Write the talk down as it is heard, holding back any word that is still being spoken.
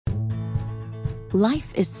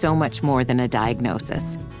Life is so much more than a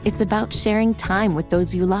diagnosis. It's about sharing time with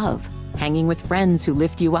those you love, hanging with friends who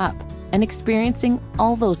lift you up, and experiencing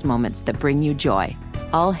all those moments that bring you joy.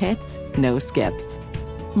 All hits, no skips.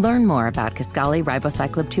 Learn more about Kisqali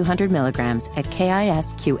Ribociclib 200 milligrams at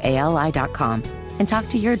KISQALI.com and talk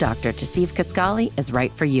to your doctor to see if Kisqali is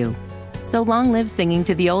right for you. So long live singing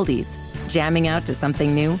to the oldies, jamming out to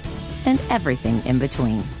something new, and everything in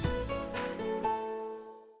between.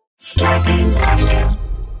 Scorpions Avenue.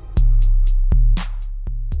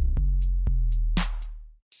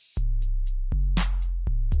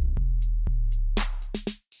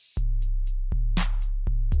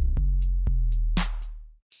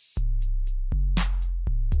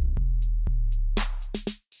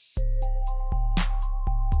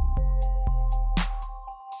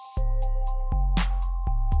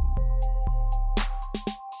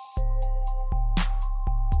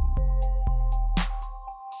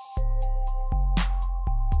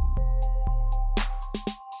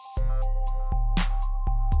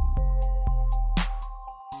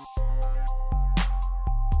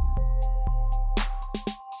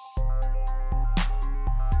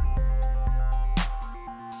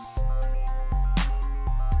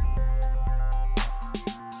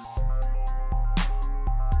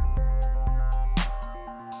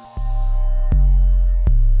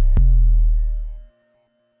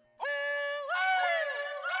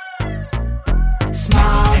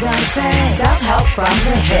 Self-help from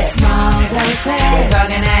the hip. Small doses. We're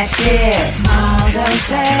talking that shit. Small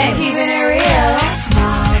doses. And keeping it real.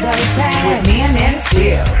 Small doses. With me and Nana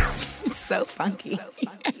Seals. It's so funky.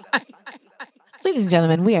 Ladies and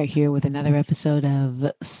gentlemen, we are here with another episode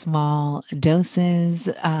of Small Doses.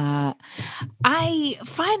 I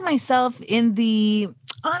find myself in the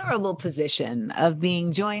honorable position of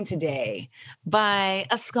being joined today by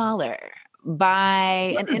a scholar,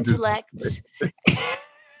 by an intellect,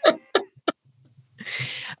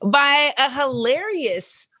 by a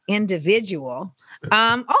hilarious individual,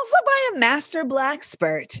 also by a master black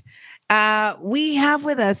expert. We have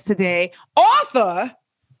with us today author,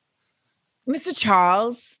 Mr.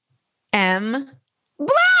 Charles M.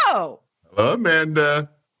 Blow. Hello, Amanda.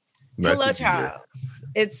 Nice Hello, Charles.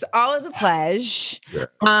 It's always a pleasure. Yeah.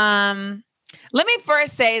 Let me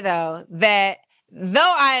first say, though, that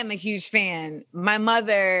though I am a huge fan, my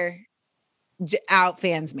mother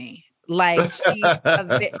out-fans me. Like,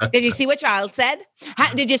 did you see what Charles said?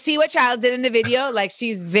 Did you see what Charles did in the video? Like,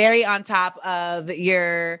 she's very on top of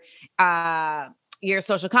your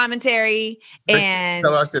social commentary. And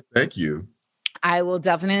tell her I said thank you. I will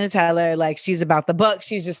definitely tell her, like, she's about the book.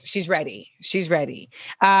 She's ready. She's ready.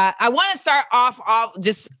 I want to start off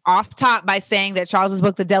top by saying that Charles's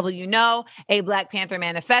book, The Devil You Know, a Black Panther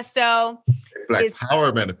Manifesto. Black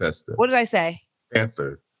Power Manifesto. What did I say?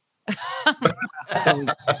 Panther.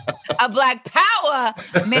 A Black Power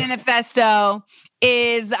Manifesto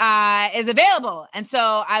is available. And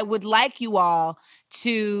so I would like you all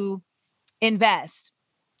to invest.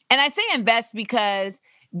 And I say invest because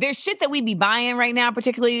there's shit that we be buying right now,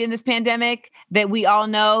 particularly in this pandemic, that we all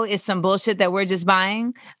know is some bullshit that we're just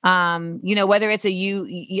buying. Whether it's a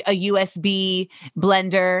USB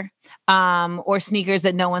blender, or sneakers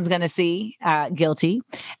that no one's going to see, guilty.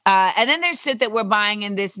 And then there's shit that we're buying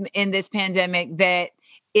in this pandemic that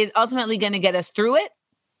is ultimately going to get us through it.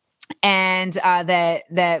 And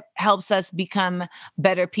that helps us become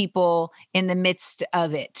better people in the midst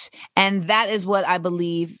of it. And that is what I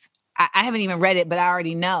believe. I haven't even read it, but I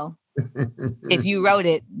already know. If you wrote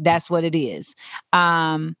it, that's what it is.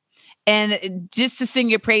 And just to sing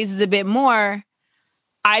your praises a bit more,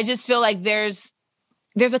 I just feel like there's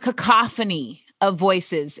a cacophony of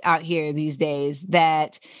voices out here these days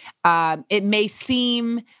that it may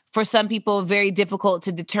seem for some people very difficult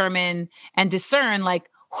to determine and discern, like,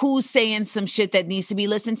 who's saying some shit that needs to be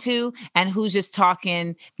listened to and who's just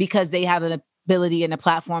talking because they have an ability and a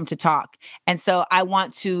platform to talk. And so I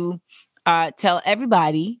want to tell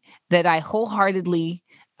everybody that I wholeheartedly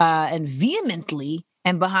and vehemently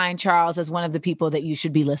am behind Charles as one of the people that you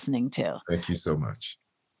should be listening to. Thank you so much.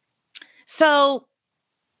 So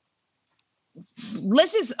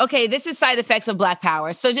this is side effects of Black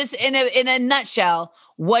Power. So just in a nutshell,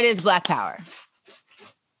 what is Black Power?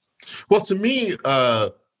 Well, to me,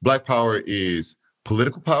 Black Power is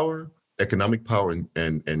political power, economic power,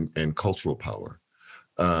 and cultural power.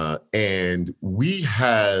 And we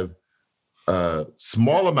have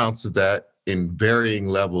small amounts of that in varying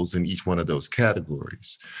levels in each one of those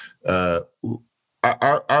categories.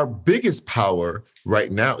 Our biggest power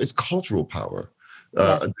right now is cultural power.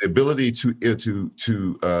 The ability to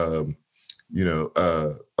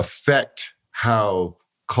affect how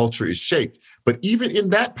culture is shaped. But even in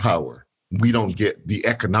that power, we don't get the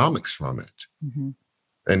economics from it. Mm-hmm.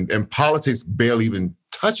 And politics barely even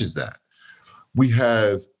touches that. We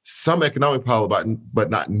have some economic power, but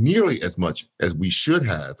not nearly as much as we should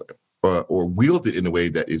have, or wield it in a way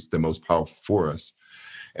that is the most powerful for us.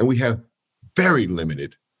 And we have very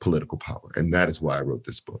limited political power. And that is why I wrote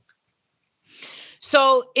this book.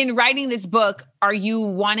 So in writing this book, are you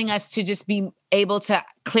wanting us to just be able to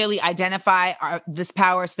clearly identify this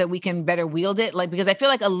power so that we can better wield it? Like, because I feel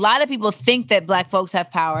like a lot of people think that Black folks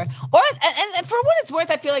have power, and for what it's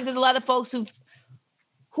worth, I feel like there's a lot of folks who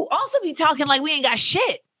also be talking like we ain't got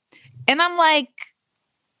shit. And I'm like,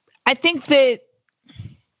 I think that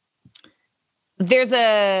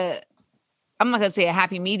I'm not gonna say a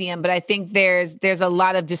happy medium, but I think there's a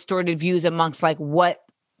lot of distorted views amongst like what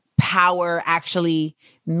power actually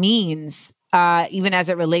means, even as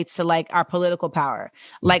it relates to like our political power.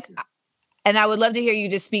 Like, and I would love to hear you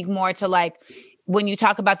just speak more to like, when you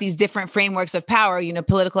talk about these different frameworks of power, you know,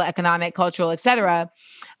 political, economic, cultural, et cetera,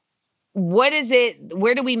 what is it?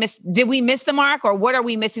 Where did we miss the mark, or what are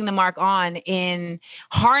we missing the mark on in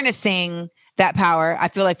harnessing that power? I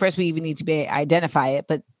feel like first we even need to identify it,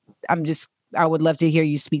 but I would love to hear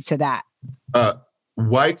you speak to that.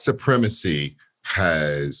 White supremacy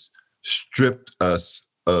has stripped us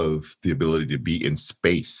of the ability to be in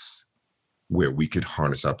space where we could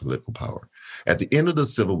harness our political power. At the end of the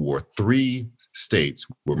Civil War, 3 states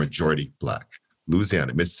were majority Black: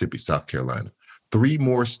 Louisiana, Mississippi, South Carolina. 3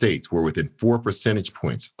 more states were within 4 percentage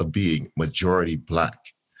points of being majority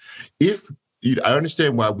Black. I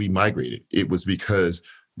understand why we migrated. It was because,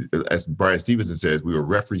 as Brian Stevenson says, we were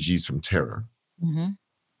refugees from terror. Mm-hmm.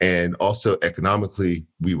 And also economically,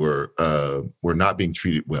 we were not being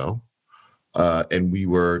treated well. And we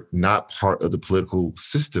were not part of the political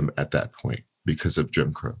system at that point because of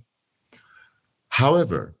Jim Crow.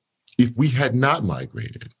 However, if we had not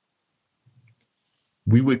migrated,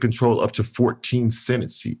 we would control up to 14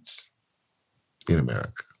 Senate seats in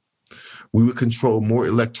America. We would control more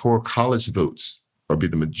electoral college votes, or be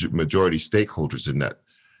the majority stakeholders in that,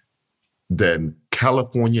 than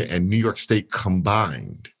California and New York State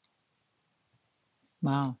combined.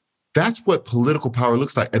 Wow. That's what political power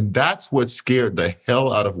looks like. And that's what scared the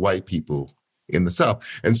hell out of white people in the South.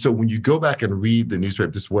 And so when you go back and read the newspaper,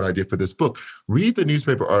 this is what I did for this book, read the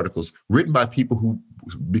newspaper articles written by people who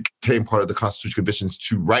became part of the Constitutional Conventions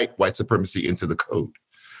to write white supremacy into the code.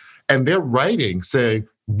 And they're writing saying,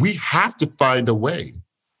 we have to find a way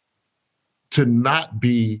to not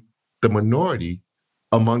be the minority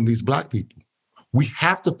among these Black people. We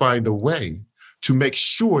have to find a way to make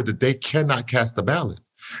sure that they cannot cast a ballot.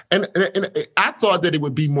 And I thought that it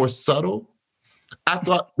would be more subtle. I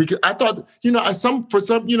thought, you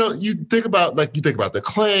know, you think about the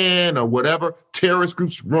Klan or whatever, terrorist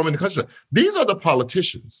groups roaming the country. These are the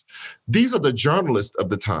politicians. These are the journalists of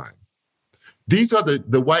the time. These are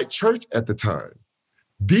the white church at the time.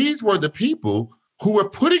 These were the people who were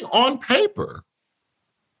putting on paper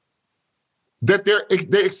that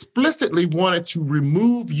they explicitly wanted to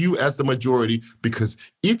remove you as the majority, because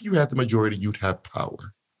if you had the majority, you'd have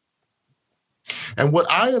power. And what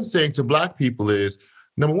I am saying to Black people is,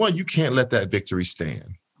 number one, you can't let that victory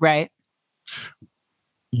stand. Right.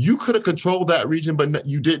 You could have controlled that region, but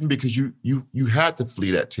you didn't, because you had to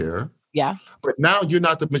flee that terror. Yeah. But now you're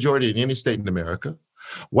not the majority in any state in America.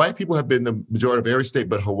 White people have been the majority of every state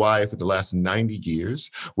but Hawaii for the last 90 years.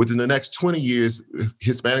 Within the next 20 years,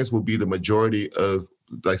 Hispanics will be the majority of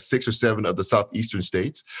like 6 or 7 of the southeastern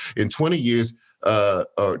states. In 20 years,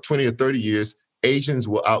 or 20 or 30 years, Asians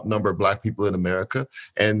will outnumber Black people in America.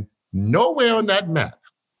 And nowhere on that map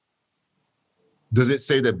does it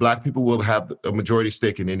say that Black people will have a majority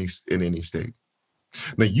stake in any state.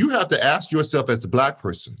 Now, you have to ask yourself as a Black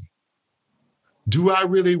person, do I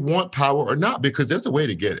really want power or not? Because there's a way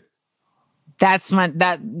to get it.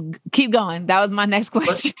 Keep going. That was my next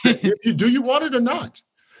question. Do you want it or not?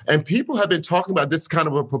 And people have been talking about this kind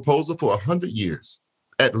of a proposal for 100 years,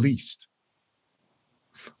 at least.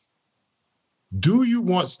 Do you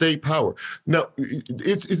want state power? Now,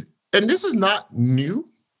 and this is not new.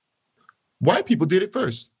 White people did it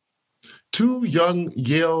first. 2 young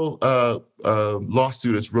Yale law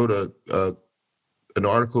students wrote an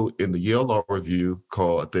article in the Yale Law Review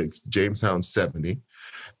called, I think, Jamestown 70.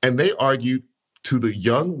 And they argued to the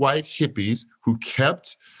young white hippies who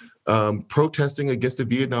kept protesting against the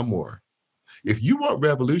Vietnam War. If you want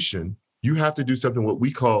revolution, you have to do something what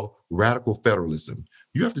we call radical federalism.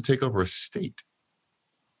 You have to take over a state.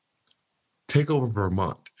 Take over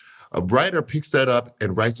Vermont. A writer picks that up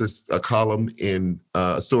and writes a column in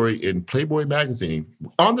a story in Playboy magazine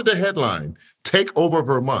under the headline, take over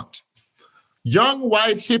Vermont. Young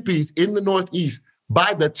white hippies in the Northeast,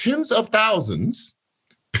 by the tens of thousands,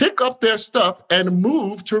 pick up their stuff and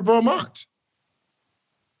move to Vermont.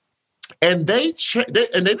 And they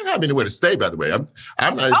didn't have anywhere to stay, by the way.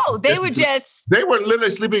 I'm not. Oh, they were just. They were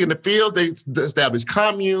literally sleeping in the fields. They established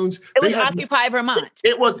communes. It was Occupy Vermont.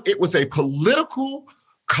 It was a political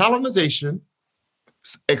colonization,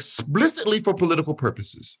 explicitly for political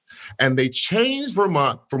purposes. And they changed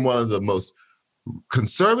Vermont from one of the most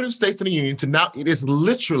conservative states in the Union to now it is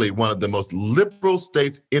literally one of the most liberal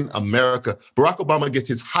states in America. Barack Obama gets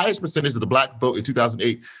his highest percentage of the Black vote in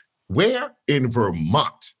 2008. Where? In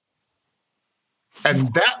Vermont.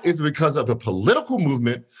 And that is because of the political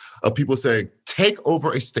movement of people saying, take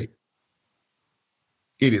over a state.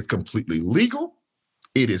 It is completely legal.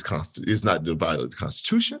 It is not violating the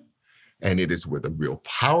Constitution. And it is where the real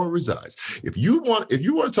power resides. If you want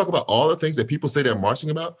to talk about all the things that people say they're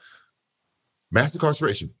marching about, mass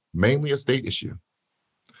incarceration, mainly a state issue.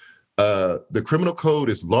 The criminal code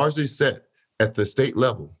is largely set at the state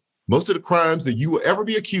level. Most of the crimes that you will ever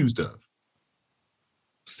be accused of,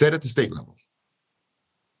 set at the state level.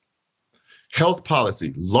 Health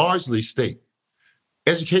policy, largely state.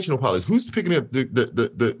 Educational policy, who's picking up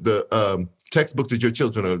the textbooks that your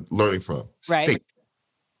children are learning from? Right. State.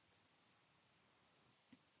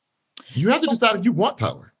 You have to decide if you want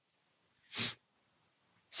power.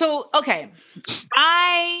 So, okay,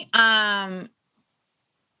 I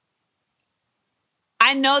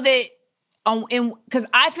know that because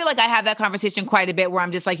I feel like I have that conversation quite a bit where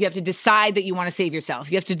I'm just like, you have to decide that you want to save yourself.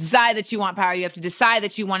 You have to decide that you want power. You have to decide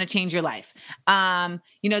that you want to change your life.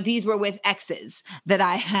 These were with exes that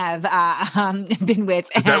I have been with.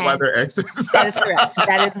 Is that why they're exes? That is correct.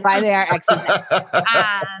 That is why they are exes.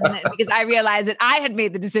 Because I realized that I had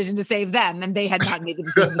made the decision to save them and they had not made the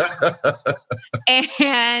decision to save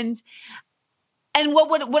them. And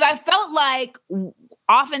what I felt like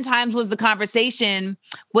oftentimes was the conversation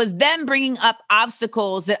was them bringing up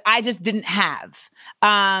obstacles that I just didn't have.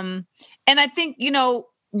 And I think,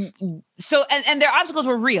 so, and their obstacles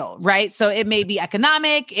were real, right? So it may be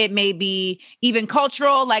economic, it may be even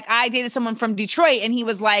cultural. Like I dated someone from Detroit and he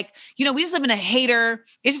was like, we just live in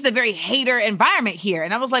it's just a very hater environment here.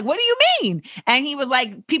 And I was like, what do you mean? And he was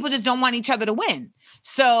like, people just don't want each other to win.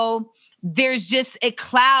 So there's just a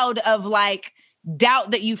cloud of like, doubt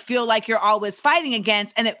that you feel like you're always fighting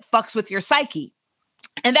against, and it fucks with your psyche.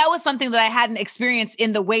 And that was something that I hadn't experienced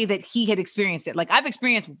in the way that he had experienced it. Like I've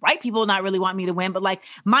experienced white people not really want me to win, but like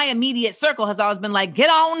my immediate circle has always been like, get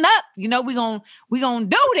on up, we gonna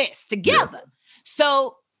do this together. Yeah.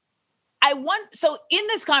 So in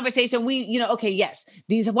this conversation, yes,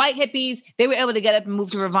 these white hippies, they were able to get up and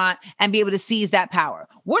move to Vermont and be able to seize that power.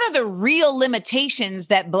 What are the real limitations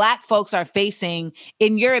that Black folks are facing,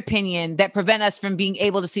 in your opinion, that prevent us from being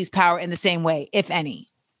able to seize power in the same way, if any?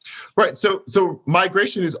 Right. So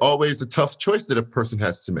migration is always a tough choice that a person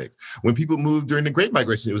has to make. When people moved during the Great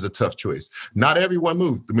Migration, it was a tough choice. Not everyone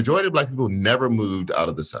moved. The majority of Black people never moved out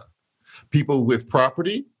of the South. People with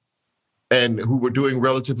property and who were doing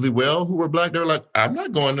relatively well, who were Black, they were like, I'm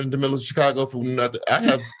not going into the middle of Chicago for nothing. I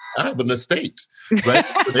have an estate, right?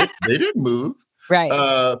 So they didn't move. Right.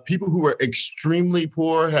 People who were extremely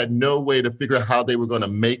poor had no way to figure out how they were going to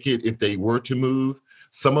make it if they were to move.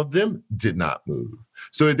 Some of them did not move.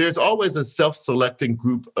 So there's always a self-selecting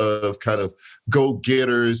group of kind of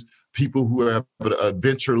go-getters, people who have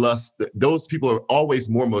adventure lust. Those people are always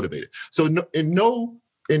more motivated. So in no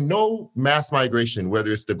mass migration,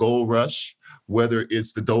 whether it's the gold rush, whether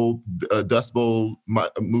it's the Dust Bowl,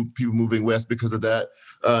 people moving west because of that,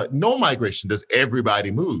 no migration does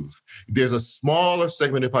everybody move. There's a smaller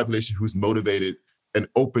segment of the population who's motivated and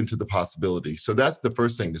open to the possibility. So that's the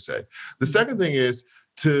first thing to say. The second thing is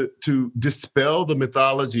to dispel the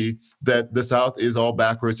mythology that the South is all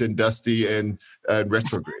backwards and dusty and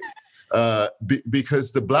retrograde.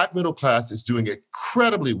 Because the Black middle class is doing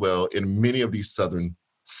incredibly well in many of these Southern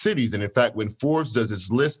cities. And in fact, when Forbes does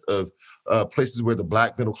its list of places where the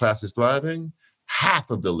Black middle class is thriving, half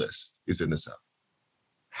of the list is in the South.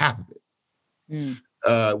 Half of it.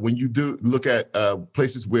 When you do look at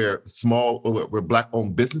places where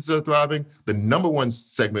Black-owned businesses are thriving, the number one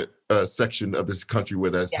section of this country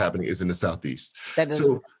where that's happening is in the Southeast.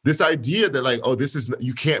 So this idea that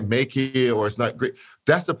you can't make it or it's not great,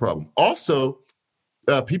 that's the problem. Also,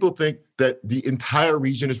 people think that the entire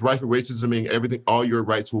region is rife with racism and everything, all your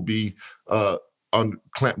rights will be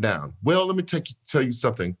clamped down. Well, let me tell you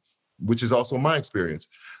something, which is also my experience.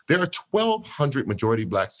 There are 1,200 majority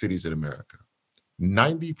Black cities in America.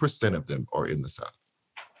 90% of them are in the South.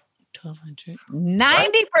 1,200.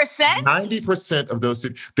 90%? 90% of those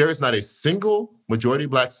cities. There is not a single majority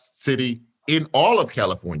Black city in all of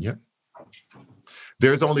California.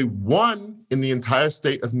 There's only one in the entire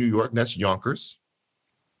state of New York, and that's Yonkers.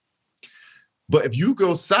 But if you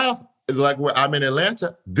go south, like where I'm in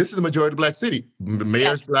Atlanta, this is a majority Black city. The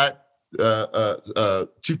mayor's Black,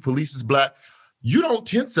 chief police is Black. You don't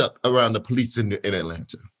tense up around the police in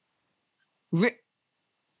Atlanta.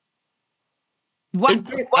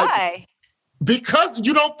 Why? Because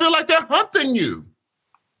you don't feel like they're hunting you.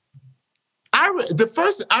 I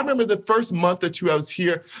remember the first month or two I was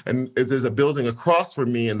here, and there's a building across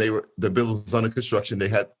from me, and the building was under construction. They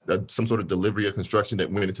had some sort of delivery of construction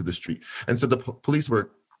that went into the street, and so the police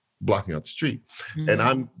were blocking out the street. Mm-hmm. And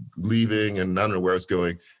I'm leaving, and I don't know where I was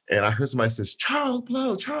going, and I heard somebody says, Charles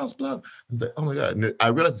Blow. I'm like, oh my God. And I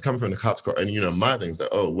realized it's coming from the cop's car, and my thing's like,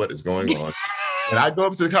 oh, what is going on? And I go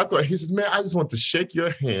up to the cop car, and he says, man, I just want to shake your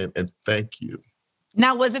hand and thank you.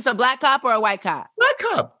 Now, was this a Black cop or a white cop? Black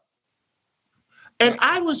cop. And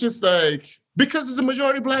I was just like, because it's a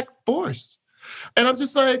majority Black force. And I'm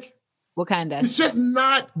just like, what kind of? It's just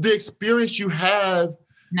not the experience you have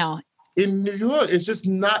in New York. It's just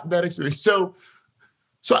not that experience. So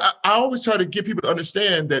I always try to get people to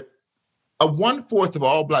understand that 1/4 of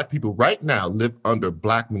all Black people right now live under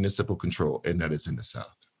Black municipal control, and that is in the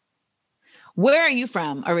South. Where are you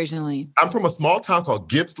from originally? I'm from a small town called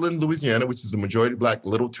Gippsland, Louisiana, which is a majority Black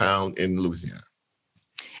little town in Louisiana.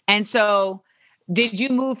 And so did you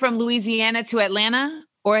move from Louisiana to Atlanta,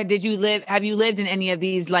 or have you lived in any of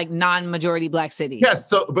these like non-majority Black cities? Yes.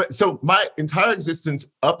 So my entire existence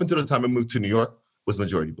up until the time I moved to New York was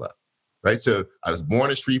majority Black, right? So I was born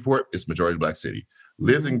in Shreveport, it's majority Black city.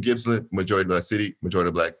 Lived in Gippsland, majority Black city,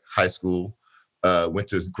 majority Black high school. Went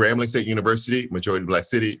to Grambling State University, majority Black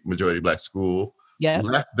city, majority Black school. Yeah.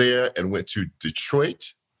 Left there and went to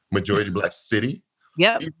Detroit, majority Black city.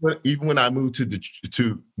 Yep. Even when I moved to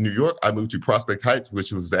New York, I moved to Prospect Heights,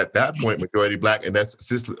 which was at that point majority Black, and that's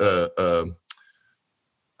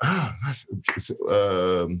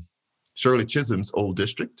Shirley Chisholm's old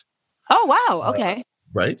district. Oh wow! Okay.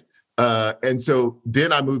 Right, and so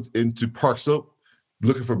then I moved into Park Slope,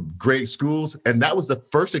 looking for great schools, and that was the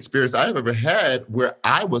first experience I've ever had where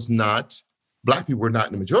Black people were not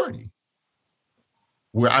in the majority,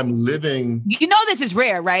 where I'm living. This is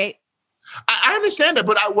rare, right? I understand that,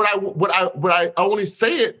 but I only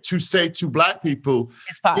say it to say to Black people,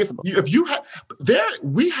 it's possible. If you have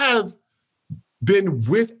we have been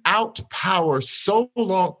without power so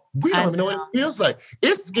long, we don't even know what it feels like.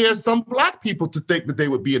 It scares some Black people to think that they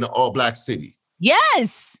would be in an all Black city.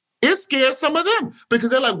 Yes. It scares some of them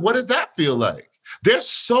because they're like, what does that feel like? They're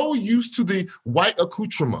so used to the white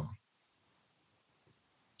accoutrement.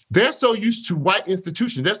 They're so used to white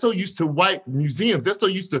institutions. They're so used to white museums. They're so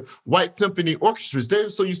used to white symphony orchestras. They're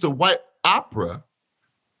so used to white opera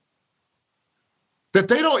that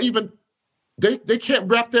they don't even, they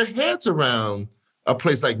can't wrap their heads around a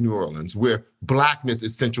place like New Orleans where Blackness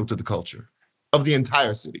is central to the culture of the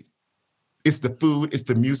entire city. It's the food, it's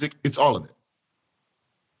the music, it's all of it.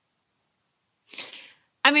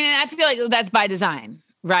 I mean, I feel like that's by design,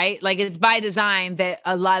 right? Like it's by design that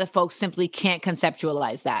a lot of folks simply can't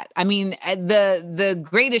conceptualize that. I mean, the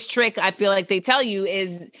greatest trick I feel like they tell you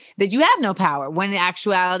is that you have no power, when in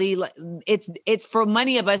actuality, it's for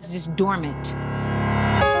many of us just dormant.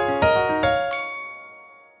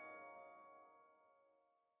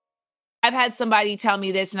 I've had somebody tell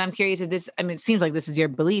me this, and I'm curious if this, it seems like this is your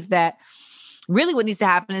belief, that really what needs to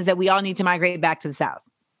happen is that we all need to migrate back to the South.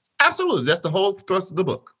 Absolutely. That's the whole thrust of the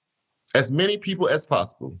book. As many people as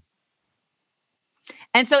possible.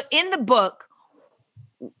 And so in the book,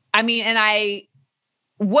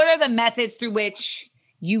 what are the methods through which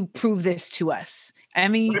you prove this to us? I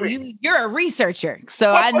mean, you're a researcher,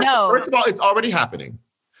 so I know. First of all, it's already happening.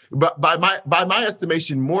 But by my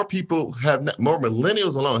estimation, more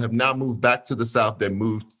millennials alone have now moved back to the South than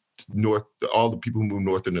moved north. All the people who moved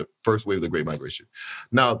north in the first wave of the Great Migration.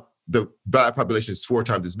 Now, the Black population is 4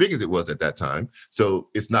 times as big as it was at that time. So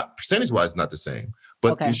it's not, percentage-wise, not the same.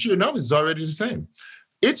 But the sheer numbers is already the same.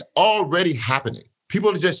 It's already happening.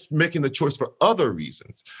 People are just making the choice for other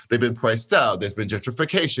reasons. They've been priced out. There's been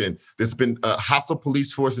gentrification. There's been a hostile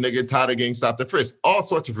police force, and they get tired of getting stopped and frisked. All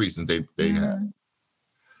sorts of reasons they have.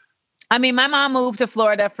 I mean, my mom moved to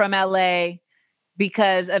Florida from LA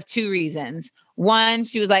because of 2 reasons. 1,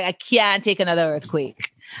 she was like, I can't take another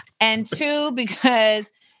earthquake. And 2,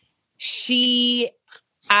 because she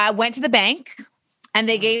went to the bank and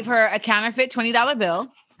they gave her a counterfeit $20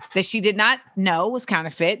 bill that she did not know was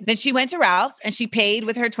counterfeit. Then she went to Ralph's and she paid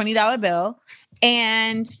with her $20 bill.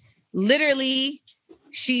 And literally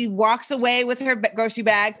she walks away with her grocery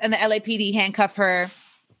bags and the LAPD handcuff her.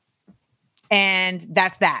 And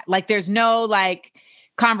that's that. Like, there's no like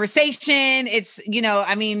conversation. It's,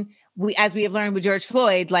 I mean, as we have learned with George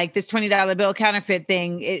Floyd, like this $20 bill counterfeit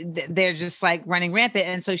thing, they're just like running rampant.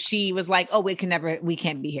 And so she was like, oh, we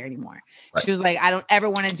can't be here anymore. Right. She was like, I don't ever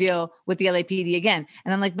want to deal with the LAPD again.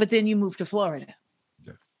 And I'm like, but then you moved to Florida.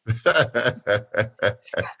 Yes.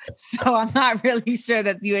 So I'm not really sure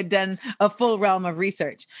that you had done a full realm of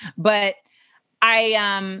research, but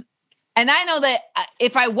and I know that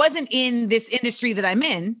if I wasn't in this industry that I'm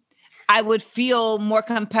in, I would feel more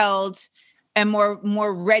compelled and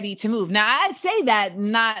more ready to move. Now, I say that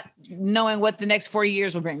not knowing what the next 4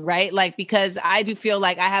 years will bring, right? Like, because I do feel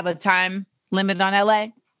like I have a time limit on LA,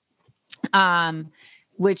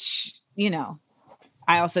 which,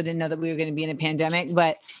 I also didn't know that we were going to be in a pandemic.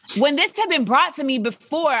 But when this had been brought to me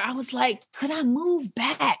before, I was like, could I move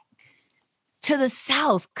back to the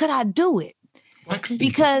South? Could I do it?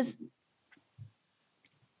 Because,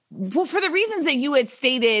 well, for the reasons that you had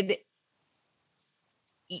stated,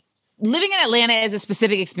 living in Atlanta is a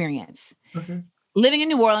specific experience. Okay. Living in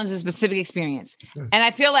New Orleans is a specific experience. Yes. And I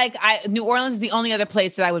feel like New Orleans is the only other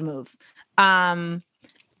place that I would move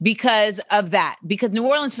because of that. Because New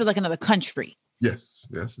Orleans feels like another country. Yes,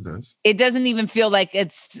 it does. It doesn't even feel like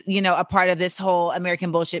it's, a part of this whole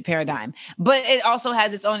American bullshit paradigm. But it also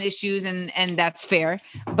has its own issues, and that's fair.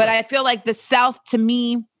 But I feel like the South, to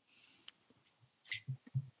me,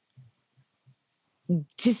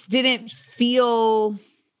 just didn't feel...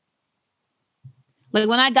 Like,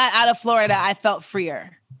 when I got out of Florida, I felt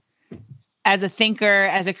freer as a thinker,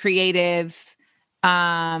 as a creative.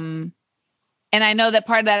 And I know that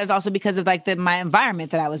part of that is also because of like my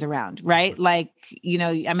environment that I was around, right? Like,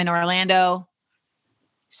 I'm in Orlando.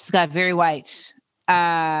 It's got very white.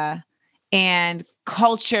 And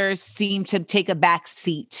culture seemed to take a back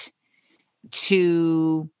seat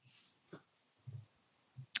to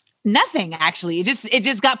nothing, actually. It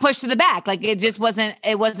just got pushed to the back. Like, it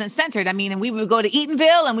wasn't centered. I mean, and we would go to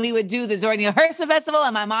Eatonville and we would do the Zornia Hearst Festival,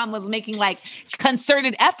 and my mom was making like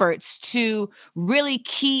concerted efforts to really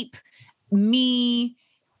keep me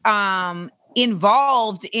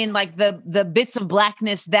involved in like the bits of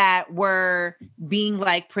Blackness that were being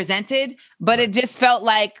like presented, but it just felt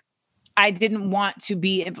like I didn't want to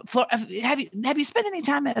be in Florida. Have you spent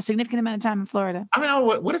a significant amount of time in Florida? I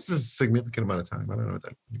mean, what is a significant amount of time? I don't know what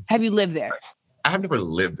that means. Have you lived there? I have never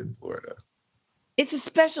lived in Florida. It's a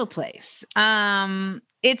special place.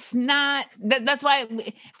 It's not, that's why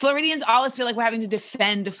Floridians always feel like we're having to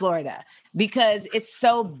defend Florida because it's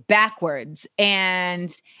so backwards,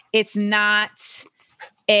 and it's not,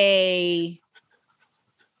 and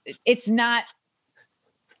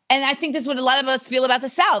I think that's what a lot of us feel about the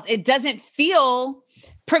South. It doesn't feel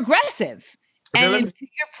progressive. And to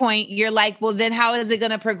your point, you're like, well, then how is it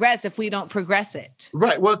going to progress if we don't progress it?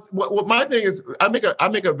 Right. Well, what my thing is, I make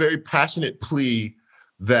a very passionate plea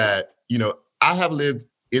that, I have lived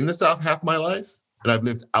in the South half my life, and I've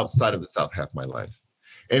lived outside of the South half my life.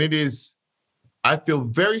 And I feel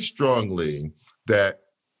very strongly that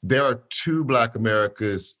there are two Black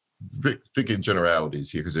Americas, speaking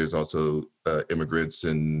generalities here, because there's also immigrants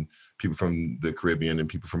and people from the Caribbean and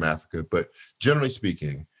people from Africa. But generally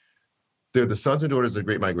speaking, they're the sons and daughters of the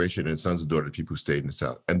Great Migration and sons and daughters of people who stayed in the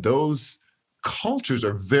South. And those cultures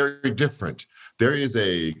are very different. There is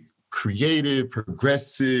a creative,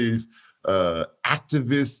 progressive,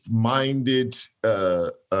 activist-minded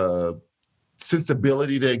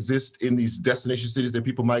sensibility that exists in these destination cities that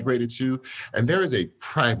people migrated to. And there is a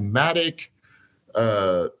pragmatic,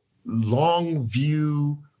 long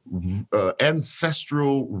view,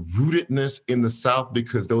 ancestral rootedness in the South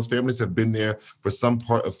because those families have been there for some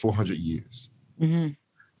part of 400 years. Mm-hmm.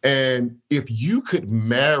 And if you could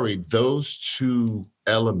marry those two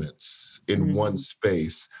elements in one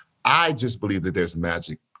space, I just believe that there's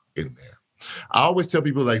magic in there. I always tell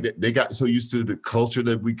people like they got so used to the culture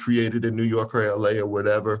that we created in New York or LA or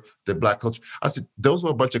whatever, the Black culture. I said, those were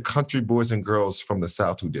a bunch of country boys and girls from the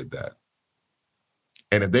South who did that.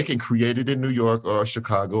 And if they can create it in New York or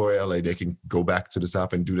Chicago or LA, they can go back to the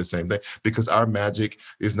South and do the same thing because our magic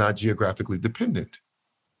is not geographically dependent.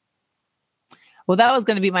 Well, that was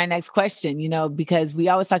going to be my next question, because we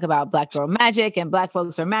always talk about Black girl magic and Black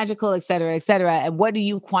folks are magical, et cetera, et cetera. And what do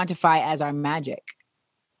you quantify as our magic?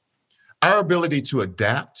 Our ability to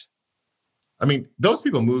adapt. I mean, those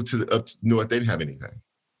people moved up north, they didn't have anything.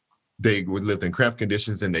 They would live in cramped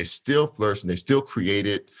conditions and they still flourished and they still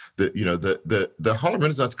created the Harlem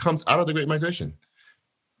Renaissance comes out of the Great Migration.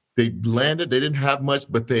 They landed, they didn't have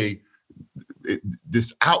much, but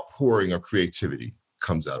this outpouring of creativity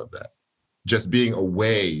comes out of that. just being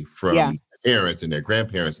away from parents and their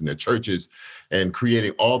grandparents and their churches and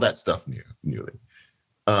creating all that stuff newly.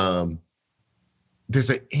 There's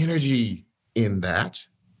an energy in that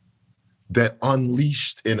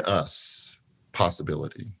unleashed in us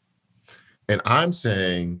possibility. And I'm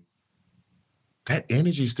saying that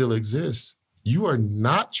energy still exists. You are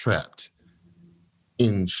not trapped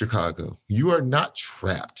in Chicago. You are not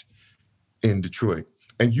trapped in Detroit.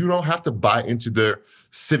 And you don't have to buy into their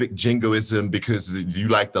civic jingoism because you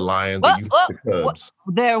like the Lions or you like the Cubs.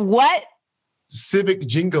 Their what? Civic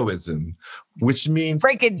jingoism, which means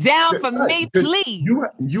break it down for me, please.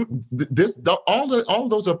 All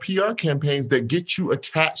those are PR campaigns that get you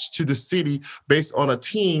attached to the city based on a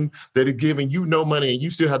team that are giving you no money and you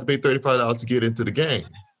still have to pay $35 to get into the game.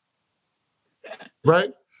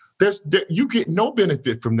 Right? You get no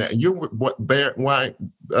benefit from that, and you're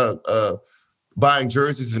buying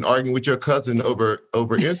jerseys and arguing with your cousin over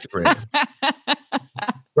Instagram.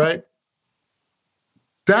 Right?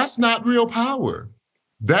 That's not real power.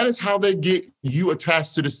 That is how they get you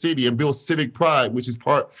attached to the city and build civic pride, which is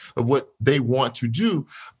part of what they want to do.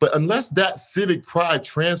 But unless that civic pride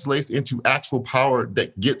translates into actual power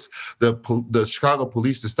that gets the Chicago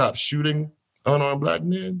police to stop shooting unarmed Black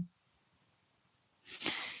men.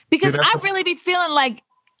 Because I really be feeling like,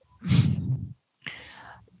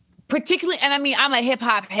 particularly, and I mean, I'm a hip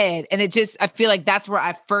hop head, and I feel like that's where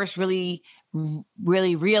I first really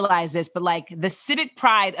realize this, but like the civic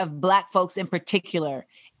pride of Black folks in particular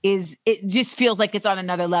it just feels like it's on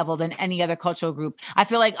another level than any other cultural group. I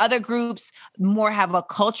feel like other groups more have a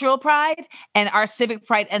cultural pride, and our civic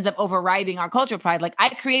pride ends up overriding our cultural pride. Like I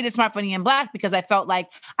created Smart, Funny, and Black because I felt like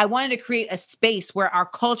I wanted to create a space where our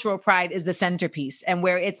cultural pride is the centerpiece and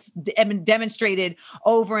where it's demonstrated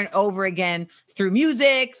over and over again through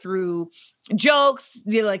music, through jokes,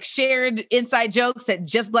 like shared inside jokes that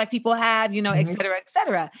just Black people have, et cetera, et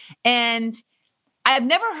cetera. And I've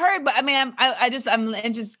never heard, but I mean,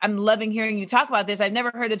 I'm loving hearing you talk about this. I've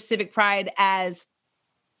never heard of civic pride as,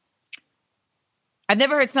 I've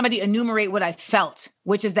never heard somebody enumerate what I felt,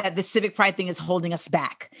 which is that the civic pride thing is holding us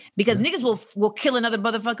back because niggas will kill another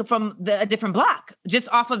motherfucker from a different block just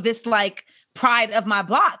off of this like pride of my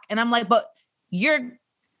block. And I'm like, but you're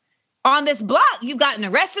on this block, you've gotten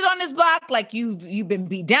arrested on this block, like you've been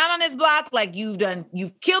beat down on this block, like you've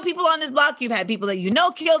killed people on this block, you've had people that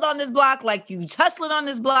killed on this block, like you hustling on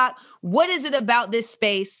this block. What is it about this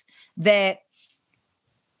space that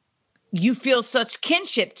you feel such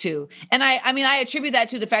kinship to? And I attribute that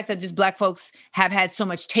to the fact that just Black folks have had so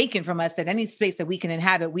much taken from us that any space that we can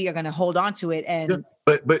inhabit, we are going to hold on to it. And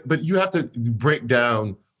but you have to break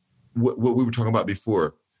down what we were talking about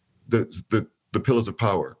before, the pillars of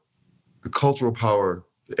power. The cultural power,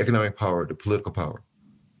 the economic power, the political power.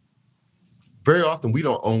 Very often we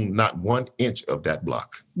don't own not 1 inch of that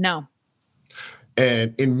block. No.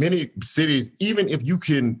 And in many cities, even if you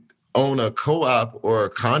can own a co-op or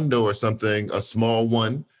a condo or something, a small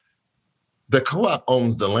one, the co-op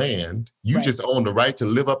owns the land. You just own the right to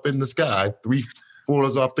live up in the sky 3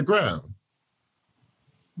 floors off the ground.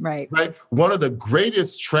 Right. One of the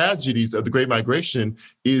greatest tragedies of the Great Migration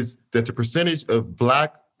is that the percentage of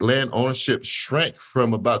Black land ownership shrank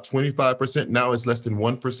from about 25%. Now it's less than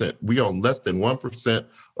 1%. We own less than 1%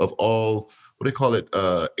 of all, what do they call it,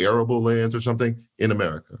 arable lands or something in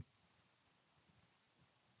America.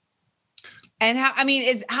 And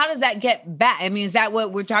how does that get back? I mean, is that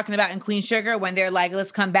what we're talking about in Queen Sugar when they're like,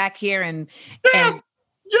 let's come back here and... Yes.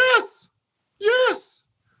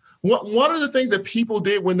 One of the things that people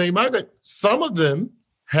did when they migrated, some of them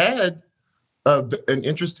had an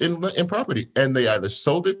interest in property, and they either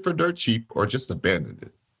sold it for dirt cheap or just abandoned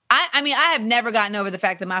it. I have never gotten over the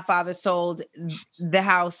fact that my father sold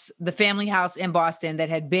the family house in Boston that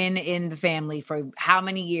had been in the family for how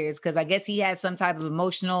many years? Because I guess he had some type of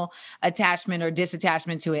emotional attachment or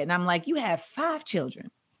disattachment to it. And I'm like, you have 5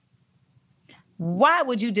 children. Why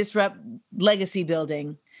would you disrupt legacy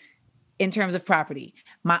building in terms of property?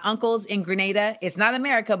 My uncle's in Grenada. It's not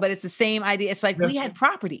America, but it's the same idea. It's like we had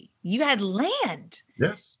property. You had land.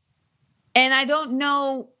 Yes. And I don't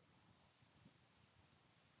know.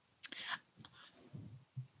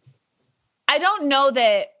 I don't know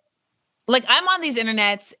that, like, I'm on these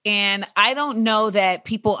internets and I don't know that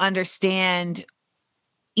people understand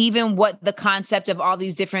even what the concept of all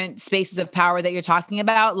these different spaces of power that you're talking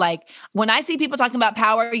about. Like when I see people talking about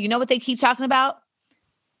power, you know what they keep talking about?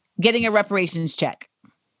 Getting a reparations check.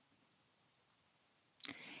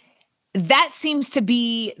 That seems to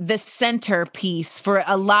be the centerpiece for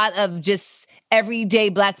a lot of just everyday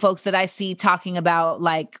Black folks that I see talking about,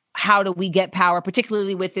 like, how do we get power,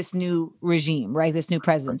 particularly with this new regime, right? This new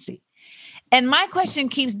presidency. And my question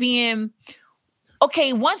keeps being,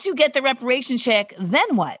 okay, once you get the reparation check,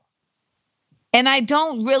 then what? And I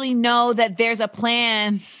don't really know that there's a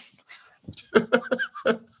plan.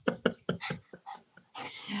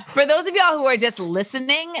 For those of y'all who are just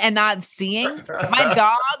listening and not seeing, my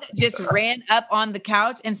dog just ran up on the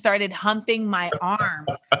couch and started humping my arm.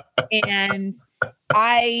 And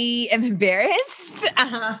I am embarrassed.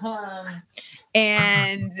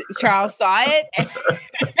 And Charles saw it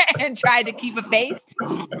and tried to keep a face.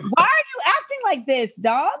 Why are you acting like this,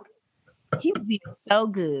 dog? He was being so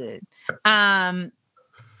good. So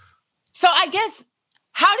I guess,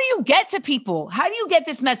 how do you get to people? How do you get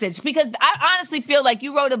this message? Because I honestly feel like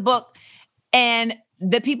you wrote a book and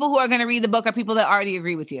the people who are going to read the book are people that already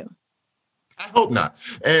agree with you. I hope not.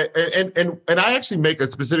 And I actually make a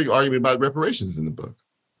specific argument about reparations in the book,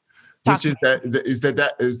 which is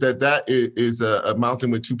that is a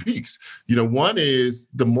mountain with two peaks. You know, one is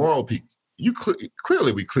the moral peak.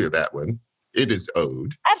 Clearly we clear that one. It is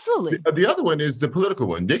owed. Absolutely. The other one is the political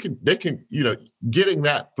one. They can, getting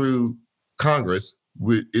that through Congress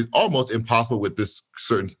is almost impossible with this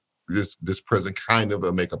present kind of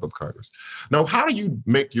a makeup of Congress. Now, how do you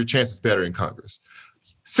make your chances better in Congress?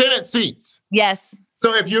 Senate seats. Yes.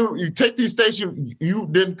 So if you take these states, you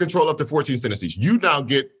didn't control up to 14 Senate seats. You now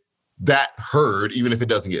get that heard, even if it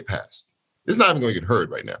doesn't get passed. It's not even going to get heard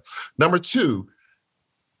right now. Number two,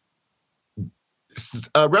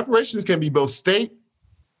 reparations can be both state,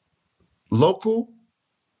 local,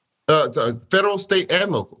 federal, state,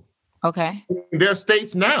 and local. Okay. There are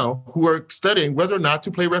states now who are studying whether or not to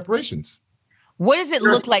pay reparations. What does it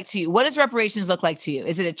look like to you? What does reparations look like to you?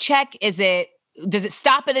 Is it a check? Does it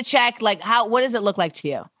stop at a check? Like what does it look like to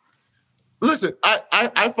you? Listen,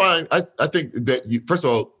 I think that first of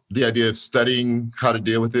all, the idea of studying how to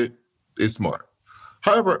deal with it is smart.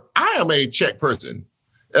 However, I am a check person.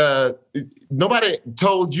 Nobody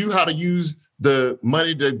told you how to use the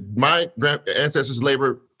money that my ancestors'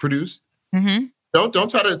 labor produced. Mm-hmm.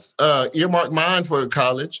 Don't try to earmark mine for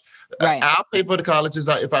college. Right. I'll pay for the colleges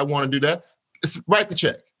if I want to do that. Write the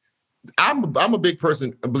check. I'm a big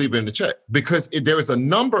person, a believer in the check, because there is a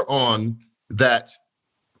number on that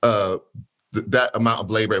that amount of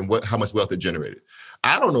labor and how much wealth it generated.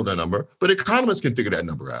 I don't know the number, but economists can figure that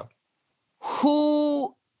number out.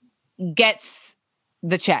 Who gets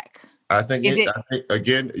the check? I think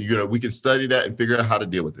again, we can study that and figure out how to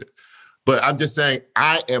deal with it. But I'm just saying,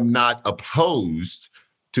 I am not opposed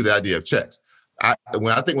to the idea of checks.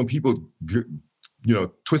 When people,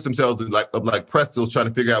 twist themselves like pretzels, trying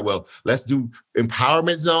to figure out, well, let's do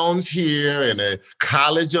empowerment zones here and a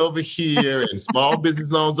college over here and small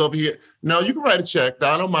business loans over here. No, you can write a check.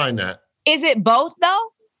 I don't mind that. Is it both though?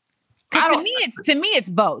 Because to me,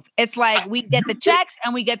 it's both. It's like we get the checks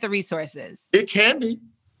and we get the resources. It can be.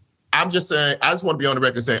 I'm just saying, I just want to be on the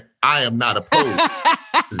record saying I am not opposed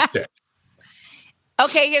to the check.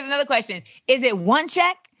 Okay, here's another question. Is it one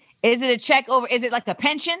check? Is it a check over? Is it like a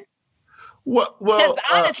pension? Well, because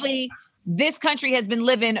honestly, this country has been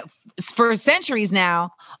living for centuries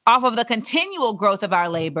now off of the continual growth of our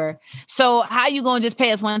labor. So how are you going to just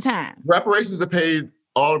pay us one time? Reparations are paid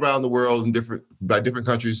all around the world by different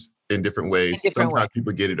countries in different ways. Sometimes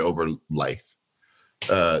people get it over life.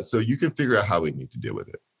 So you can figure out how we need to deal with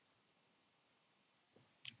it.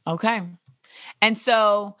 Okay. And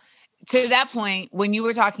so to that point, when you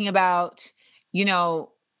were talking about, the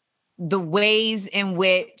ways in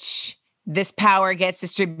which this power gets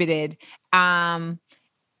distributed, I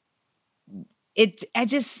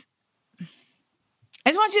just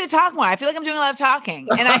want you to talk more. I feel like I'm doing a lot of talking,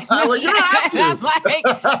 and well, you don't have to. I'm like,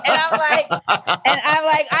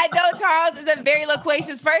 I know Charles is a very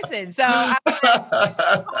loquacious person, so I'm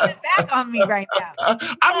holding it back on me right now. I'm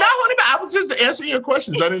not holding back. I was just answering your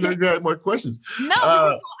questions. I didn't know you had more questions. No,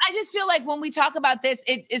 I just feel like when we talk about this,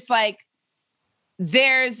 it's like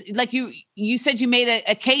there's like you said you made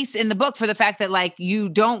a case in the book for the fact that like you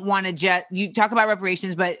don't want to you talk about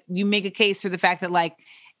reparations, but you make a case for the fact that like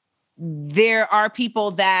there are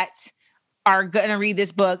people that are going to read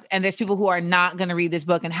this book and there's people who are not going to read this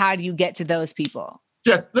book. And how do you get to those people?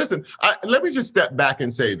 Yes. Listen, let me just step back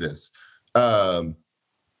and say this. The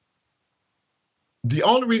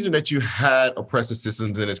only reason that you had oppressive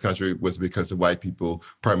systems in this country was because of white people,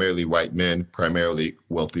 primarily white men, primarily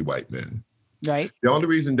wealthy white men. Right. The only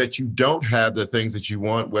reason that you don't have the things that you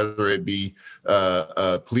want, whether it be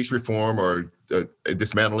police reform or a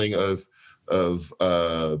dismantling of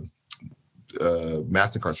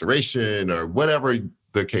mass incarceration or whatever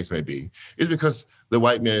the case may be, is because the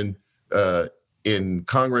white men in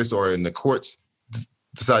Congress or in the courts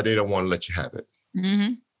decide they don't want to let you have it.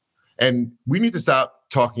 Mm-hmm. And we need to stop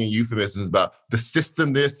talking in euphemisms about the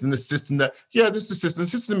system this and the system that. Yeah, this is the system. The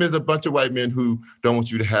system is a bunch of white men who don't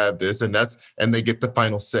want you to have this, and they get the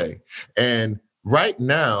final say. And right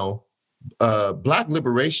now, Black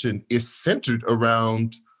liberation is centered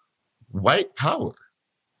around white power,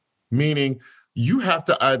 meaning you have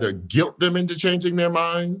to either guilt them into changing their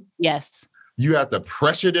mind. Yes. You have to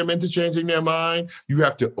pressure them into changing their mind. You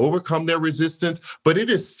have to overcome their resistance, but it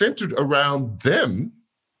is centered around them.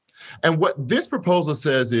 And what this proposal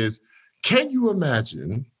says is, can you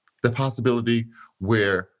imagine the possibility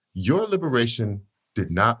where your liberation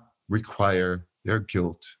did not require their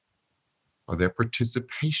guilt or their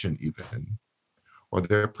participation even, or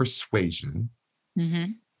their persuasion?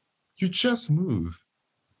 Mm-hmm. You just move.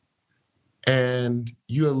 And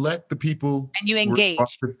you elect the people and you engage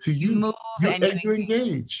to you. Move and you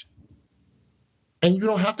engage. And you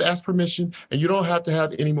don't have to ask permission, and you don't have to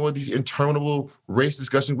have any more of these interminable race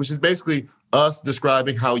discussions, which is basically us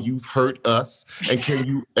describing how you've hurt us and can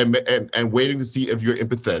you and waiting to see if you're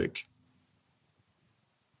empathetic.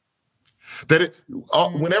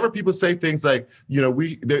 Whenever people say things like,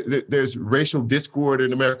 there's racial discord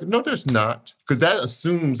in America. No, there's not, because that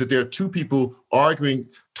assumes that there are two people arguing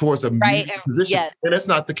towards a position, and that's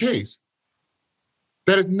not the case.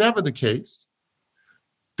 That is never the case.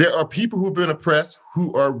 There are people who've been oppressed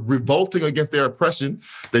who are revolting against their oppression.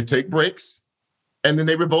 They take breaks, and then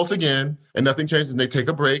they revolt again, and nothing changes, and they take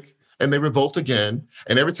a break, and they revolt again.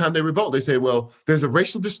 And every time they revolt, they say, well, there's a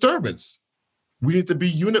racial disturbance. We need to be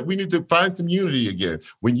unit. We need to find some unity again.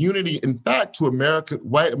 When unity, in fact, to America,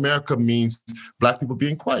 white America means Black people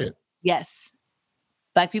being quiet. Yes.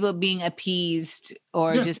 Black people being appeased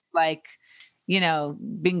or just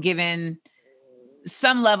being given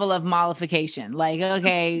some level of mollification. Like,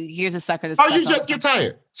 okay, here's a sucker to suck. Or you just get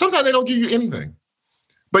tired. Sometimes they don't give you anything.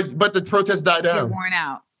 But the protests die down. Get worn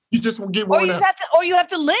out. You just get worn out. Or you have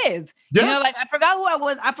to live. Yes. I forgot who I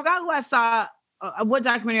was. I forgot who I saw. What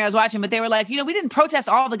documentary I was watching, but they were like, we didn't protest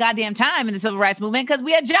all the goddamn time in the civil rights movement because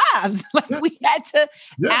we had jobs. We had to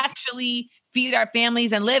actually feed our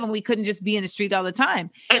families and live, and we couldn't just be in the street all the time.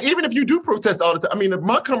 And even if you do protest all the time, the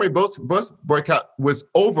Montgomery bus boycott was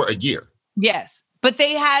over a year. Yes, but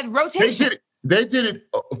they had rotation. They did it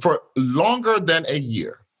for longer than a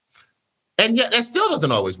year. And yet that still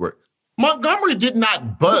doesn't always work. Montgomery did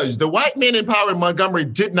not budge. The white men in power in Montgomery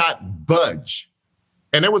did not budge.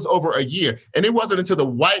 And it was over a year. And it wasn't until the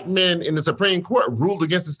white men in the Supreme Court ruled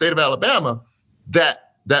against the state of Alabama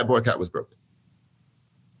that boycott was broken.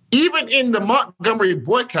 Even in the Montgomery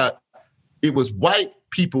boycott, it was white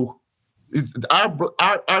people.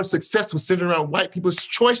 Our success was centered around white people's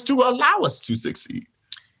choice to allow us to succeed.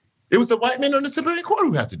 It was the white men on the Supreme Court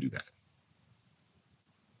who had to do that,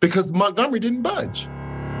 because Montgomery didn't budge.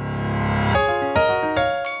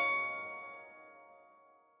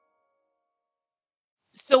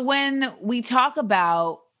 So when we talk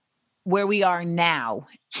about where we are now,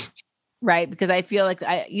 right? Because I feel like,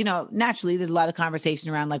 naturally there's a lot of conversation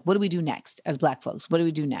around what do we do next as Black folks? What do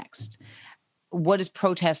we do next? What does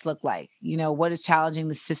protest look like? What does challenging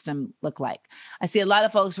the system look like? I see a lot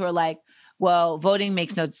of folks who are like, well, voting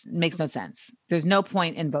makes no sense. There's no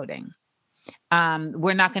point in voting.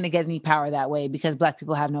 We're not going to get any power that way because Black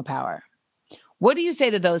people have no power. What do you say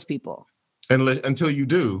to those people? Until you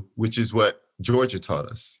do, which is what Georgia taught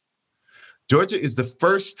us. Georgia is the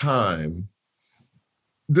first time,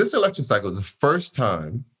 this election cycle is the first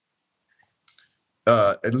time,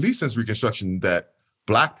 at least since Reconstruction, that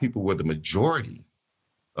Black people were the majority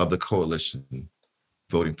of the coalition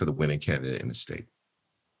voting for the winning candidate in the state.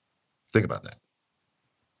 Think about that.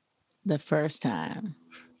 The first time.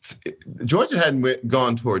 Georgia hadn't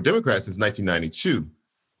gone toward Democrats since 1992.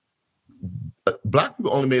 Black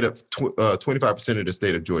people only made up 25% of the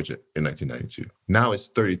state of Georgia in 1992. Now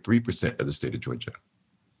it's 33% of the state of Georgia.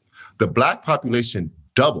 The Black population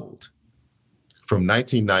doubled from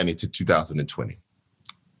 1990 to 2020. It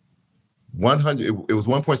was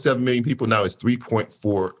 1.7 million people. Now it's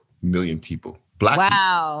 3.4 million people. Black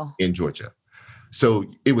people in Georgia. So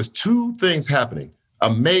it was two things happening.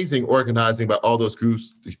 Amazing organizing by all those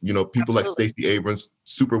groups, people like Stacey Abrams,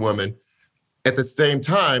 Superwoman. At the same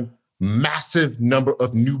time, massive number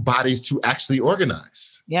of new bodies to actually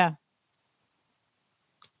organize. Yeah.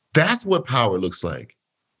 That's what power looks like.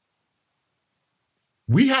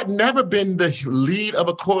 We had never been the lead of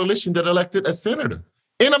a coalition that elected a senator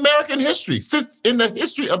in American history, since in the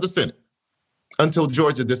history of the Senate, until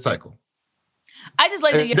Georgia this cycle. I just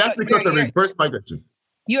like that that's because of reverse migration.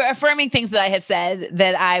 You're affirming things that I have said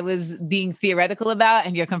that I was being theoretical about,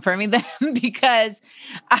 and you're confirming them because,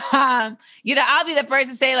 I'll be the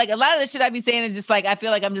first to say, like, a lot of the shit I be saying is just like, I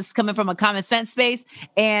feel like I'm just coming from a common sense space.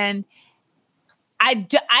 And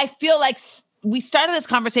I feel like we started this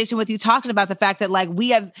conversation with you talking about the fact that, like,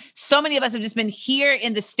 so many of us have just been here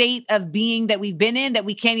in the state of being that we've been in, that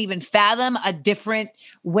we can't even fathom a different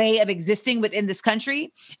way of existing within this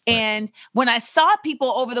country. Right. And when I saw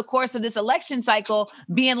people over the course of this election cycle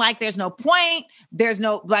being like, there's no point,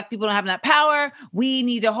 Black people don't have enough power, we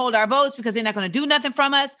need to hold our votes because they're not going to do nothing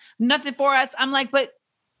for us. I'm like, but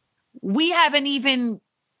we haven't even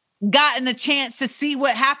gotten a chance to see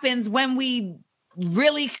what happens when we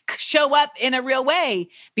really show up in a real way,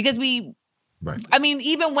 because right. I mean,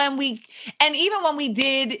 even when we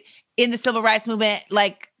did in the civil rights movement,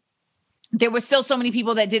 like, there were still so many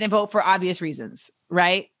people that didn't vote for obvious reasons.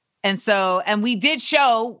 Right. And we did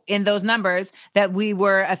show in those numbers that we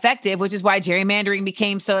were effective, which is why gerrymandering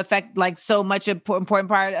became so much an important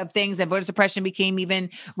part of things, and voter suppression became even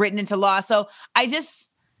written into law. So I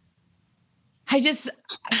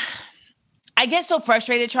get so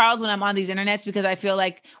frustrated, Charles, when I'm on these internets, because I feel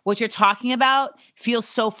like what you're talking about feels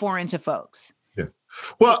so foreign to folks. Yeah.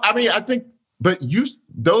 Well, I mean, I think, but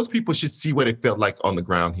those people should see what it felt like on the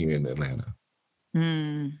ground here in Atlanta.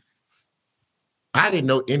 I didn't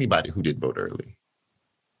know anybody who didn't vote early.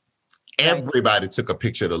 Everybody took a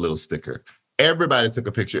picture of the little sticker. Everybody took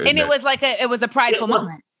a picture. And it was a prideful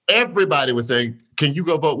moment. Everybody was saying, can you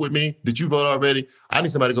go vote with me? Did you vote already? I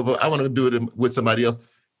need somebody to go vote. I want to do it with somebody else.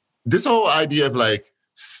 This whole idea of like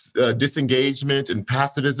disengagement and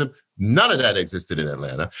passivism, none of that existed in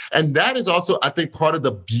Atlanta. And that is also, I think, part of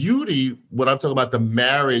the beauty when I'm talking about the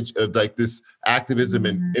marriage of like this activism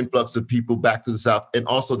and influx of people back to the South, and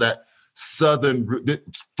also that Southern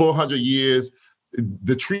 400 years,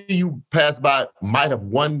 the tree you pass by might have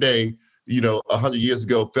one day, 100 years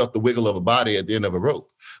ago, felt the wiggle of a body at the end of a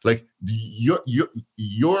rope. Like your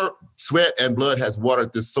sweat and blood has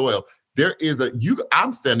watered this soil. There is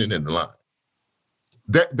I'm standing in the line.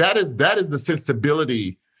 That is the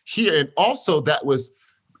sensibility here. And also that was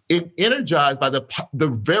energized by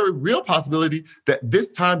the very real possibility that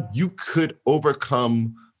this time you could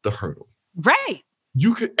overcome the hurdle. Right.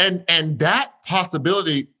 You could, and that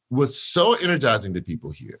possibility was so energizing to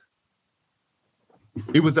people here.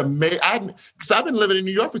 It was amazing. Because I've been living in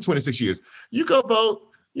New York for 26 years. You go vote,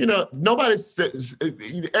 nobody says,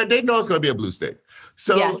 they know it's going to be a blue state.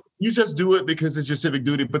 So you just do it because it's your civic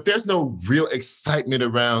duty, but there's no real excitement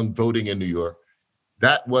around voting in New York.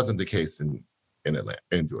 That wasn't the case in Atlanta,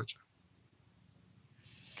 in Georgia.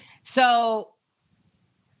 So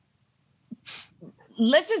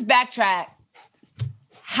let's just backtrack.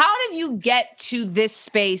 How did you get to this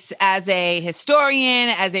space as a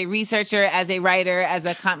historian, as a researcher, as a writer,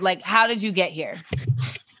 how did you get here?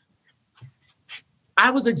 I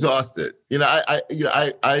was exhausted.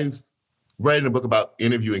 I've written a book about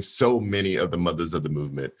interviewing so many of the mothers of the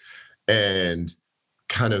movement and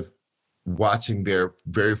kind of watching their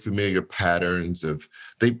very familiar patterns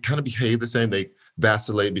they kind of behave the same. They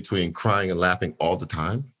vacillate between crying and laughing all the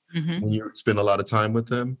time when you spend a lot of time with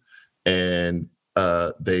them. And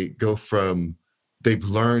they've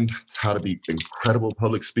learned how to be incredible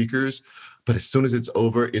public speakers, but as soon as it's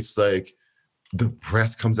over, it's like the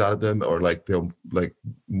breath comes out of them, or like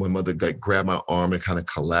my mother grabbed my arm and kind of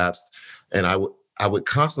collapsed. And I would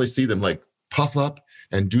constantly see them like puff up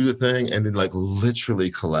and do the thing and then like literally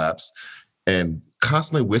collapse, and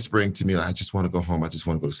constantly whispering to me, I just want to go home. I just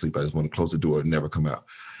want to go to sleep. I just want to close the door and never come out.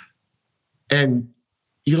 And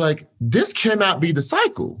you're like, this cannot be the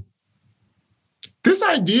cycle. This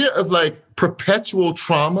idea of like perpetual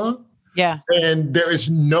trauma, and there is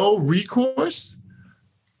no recourse.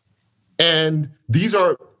 And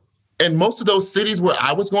most of those cities where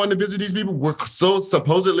I was going to visit these people were so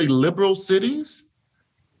supposedly liberal cities.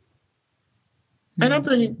 And I'm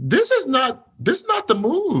thinking, this is not the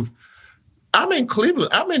move. I'm in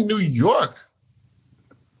Cleveland. I'm in New York.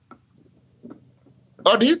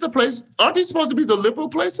 Are these the places? Aren't these supposed to be the liberal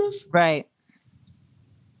places? Right.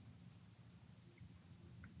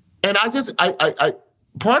 And I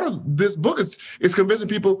part of this book is convincing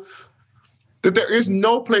people that there is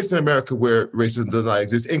no place in America where racism does not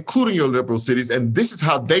exist, including your liberal cities. And this is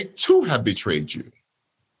how they too have betrayed you.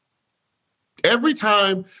 Every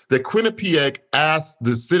time that Quinnipiac asked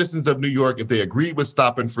the citizens of New York if they agreed with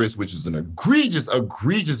stop and frisk, which is an egregious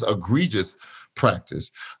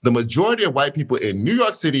practice, the majority of white people in New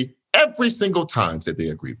York City every single time said they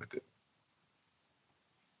agreed with it.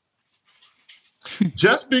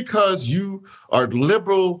 Just because you are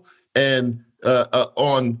liberal and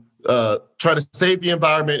on try to save the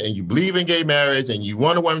environment and you believe in gay marriage and you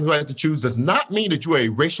want a woman's right to choose does not mean that you are a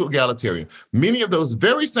racial egalitarian. Many of those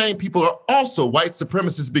very same people are also white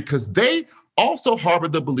supremacists because they also harbor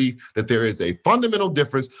the belief that there is a fundamental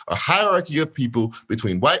difference, a hierarchy of people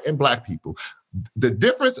between white and black people. The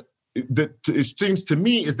difference that it seems to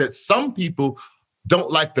me is that some people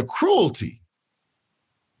don't like the cruelty.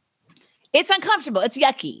 It's uncomfortable. It's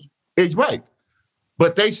yucky. It's right.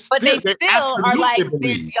 But they still are like,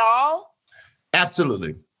 believe. this y'all.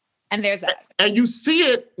 Absolutely. And there's that. And you see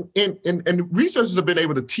it and researchers have been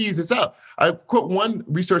able to tease this out. I quote one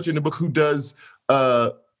researcher in the book who does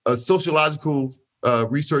a sociological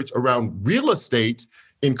research around real estate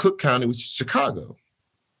in Cook County, which is Chicago.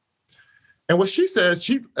 And what she says,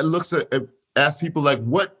 she looks at asks people like,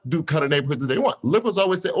 what kind of neighborhood do they want? Liberals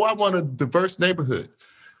always say, oh, I want a diverse neighborhood.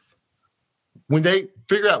 When they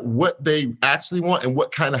figure out what they actually want and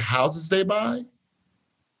what kind of houses they buy,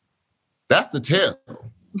 that's the tell.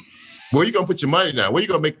 Where you gonna put your money now? Where you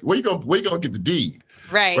gonna get the deed?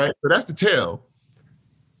 Right. So that's the tell.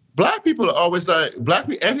 Black people are always like, black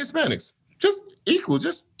people and Hispanics, just equal,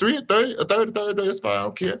 just 3 a third, a third, it's fine, I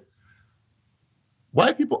don't care.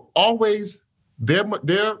 White people always, their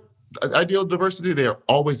ideal diversity, they are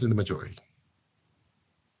always in the majority.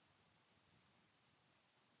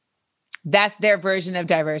 That's their version of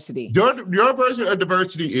diversity. Your version of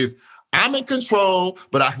diversity is I'm in control,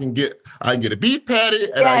 but I can get a beef patty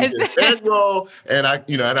and I can get an egg roll and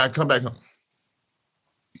I come back home.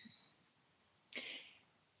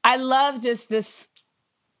 I love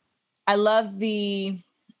I love the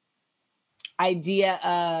idea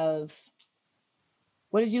of,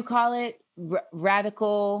 what did you call it?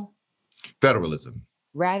 Radical federalism.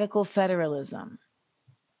 Radical federalism.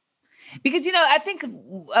 Because, I think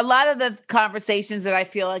a lot of the conversations that I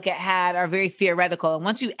feel like it had are very theoretical. And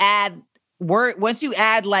once you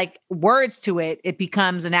add like words to it, it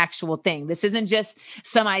becomes an actual thing. This isn't just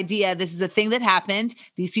some idea. This is a thing that happened.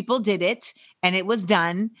 These people did it and it was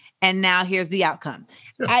done. And now here's the outcome.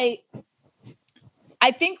 Yeah.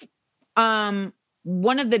 I think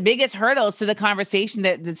one of the biggest hurdles to the conversation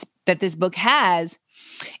that this book has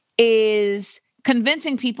is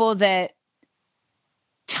convincing people that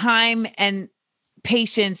time and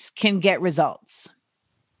patience can get results.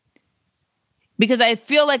 Because I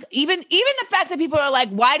feel like even the fact that people are like,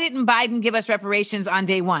 why didn't Biden give us reparations on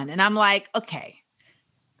day one? And I'm like, okay,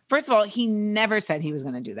 first of all, he never said he was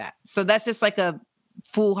going to do that. So that's just like a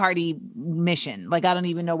foolhardy mission. Like, I don't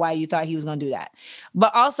even know why you thought he was going to do that.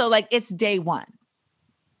 But also, like, it's day one.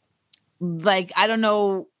 Like, I don't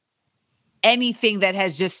know anything that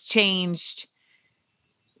has just changed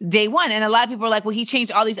day one. And a lot of people are like, well, he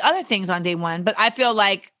changed all these other things on day one. But I feel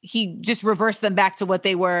like he just reversed them back to what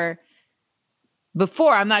they were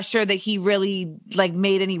before. I'm not sure that he really like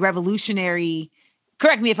made any revolutionary,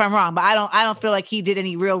 correct me if I'm wrong, but I don't feel like he did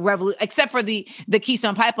any real revolution except for the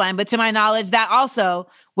Keystone Pipeline. But to my knowledge, that also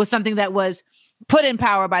was something that was put in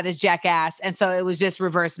power by this jackass. And so it was just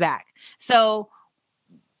reversed back. So,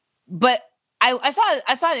 but I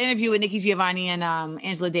saw an interview with Nikki Giovanni and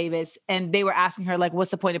Angela Davis, and they were asking her, like,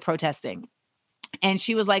 what's the point of protesting? And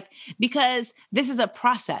she was like, because this is a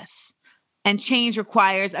process and change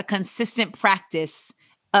requires a consistent practice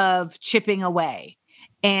of chipping away.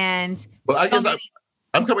 And well, I guess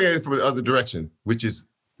I'm coming at it from the other direction, which is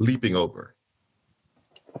leaping over.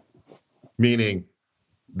 Meaning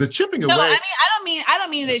the chipping away. No, I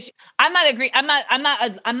don't mean this. I'm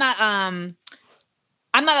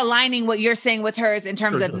not aligning what you're saying with hers in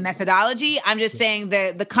terms of methodology. I'm just saying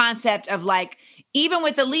the concept of, like, even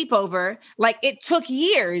with the leap over, like, it took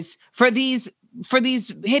years for these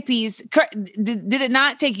hippies. Did it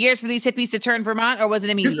not take years for these hippies to turn Vermont, or was it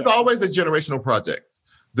immediate? This is always a generational project.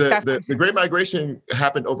 The Great Migration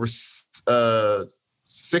happened over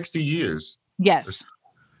 60 years. Yes.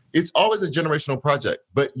 It's always a generational project,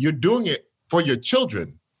 but you're doing it for your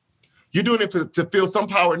children. You're doing it to feel some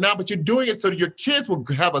power now, but you're doing it so that your kids will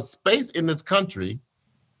have a space in this country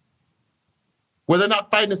where they're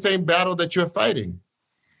not fighting the same battle that you're fighting.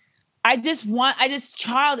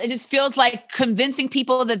 Charles, it just feels like convincing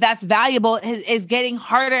people that that's valuable is getting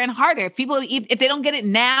harder and harder. People, if they don't get it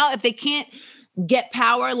now, if they can't get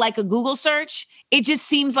power like a Google search, it just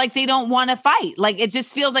seems like they don't want to fight. Like, it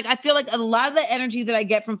just feels like, I feel like a lot of the energy that I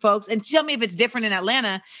get from folks, and tell me if it's different in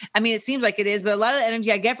Atlanta. I mean, it seems like it is, but a lot of the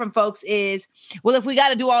energy I get from folks is, well, if we got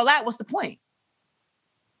to do all that, what's the point?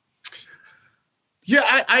 Yeah,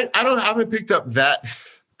 I haven't picked up that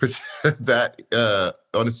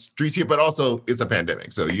on the street here, but also it's a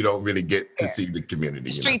pandemic, so you don't really get to see the community.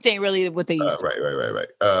 The streets ain't really what they used to. Right.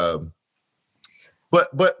 But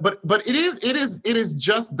it is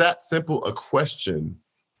just that simple a question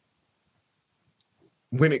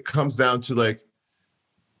when it comes down to like,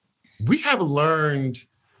 we have learned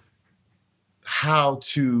how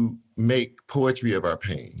to make poetry of our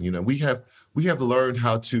pain. You know, we have learned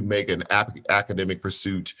how to make an academic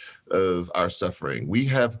pursuit of our suffering. We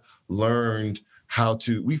have learned how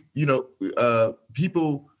to,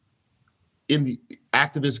 people in the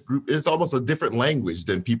activist group, it's almost a different language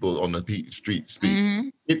than people on the street speak. Mm-hmm.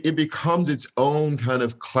 It becomes its own kind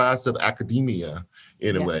of class of academia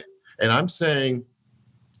in a way. And I'm saying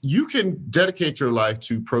you can dedicate your life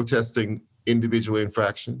to protesting individual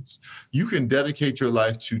infractions. You can dedicate your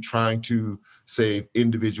life to trying to save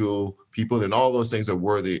individual people, and all those things are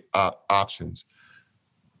worthy options.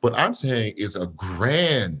 What I'm saying is a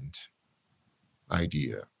grand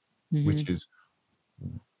idea, which is,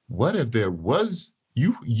 what if there was,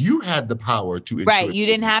 you had the power to ensure, right? You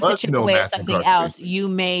didn't have to chip away at something else. You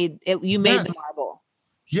made it. You made the marble.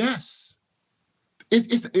 Yes.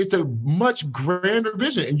 It's a much grander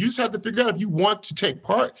vision, and you just have to figure out if you want to take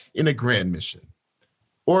part in a grand mission,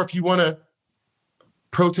 or if you want to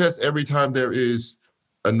protest every time there is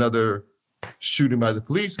another shooting by the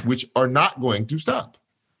police, which are not going to stop.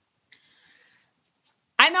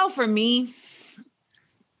 I know for me,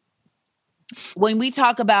 when we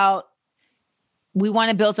talk about we want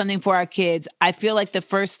to build something for our kids, I feel like the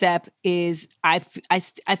first step is I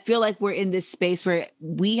feel like we're in this space where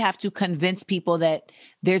we have to convince people that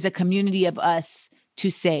there's a community of us to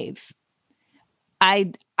save.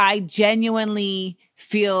 I genuinely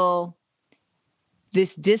feel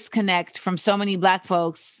this disconnect from so many Black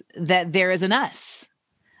folks that there is an us.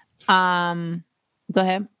 Go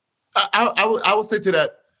ahead. I will say to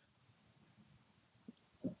that,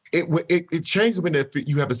 it changes when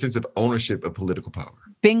you have a sense of ownership of political power.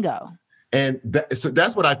 Bingo. And so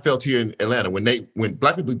that's what I felt here in Atlanta when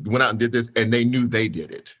Black people went out and did this, and they knew they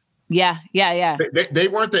did it. Yeah. They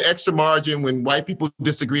weren't the extra margin when white people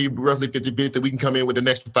disagree roughly 50-50 that we can come in with an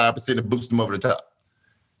extra 5% and boost them over the top.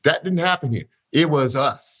 That didn't happen here. It was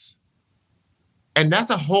us. And that's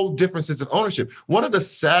a whole different sense of ownership. One of the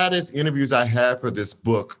saddest interviews I had for this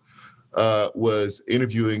book was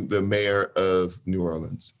interviewing the mayor of New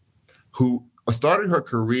Orleans, who started her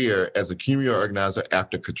career as a community organizer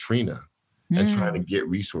after Katrina and trying to get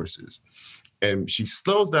resources. And she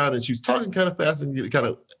slows down, and she's talking kind of fast and kind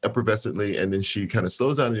of effervescently, and then she kind of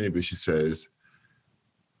slows down in it, but she says,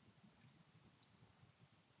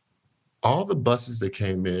 all the buses that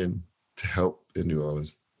came in to help in New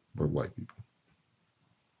Orleans were white people.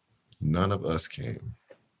 None of us came.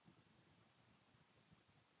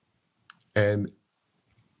 And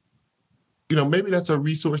maybe that's a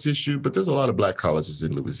resource issue, but there's a lot of Black colleges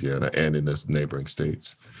in Louisiana and in the neighboring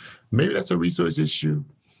states. Maybe that's a resource issue.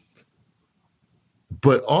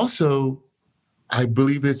 But also, I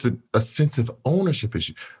believe it's a sense of ownership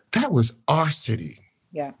issue. That was our city.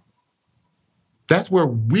 Yeah. That's where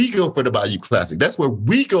we go for the Bayou Classic. That's where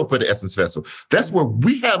we go for the Essence Festival. That's where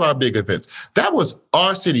we have our big events. That was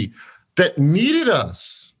our city that needed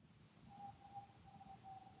us.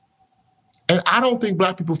 And I don't think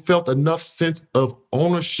Black people felt enough sense of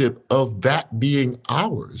ownership of that being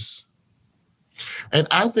ours. And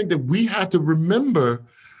I think that we have to remember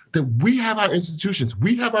that we have our institutions,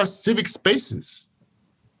 we have our civic spaces.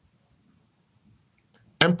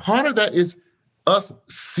 And part of that is us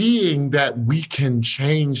seeing that we can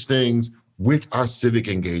change things with our civic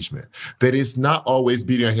engagement, that it's not always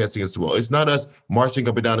beating our heads against the wall. It's not us marching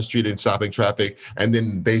up and down the street and stopping traffic, and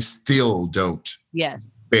then they still don't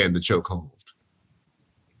ban the chokehold.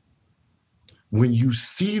 When you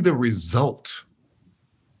see the result,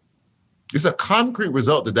 it's a concrete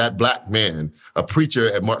result that Black man, a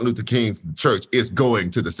preacher at Martin Luther King's church, is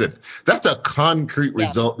going to the Senate. That's a concrete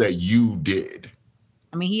result that you did.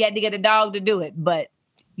 I mean, he had to get a dog to do it, but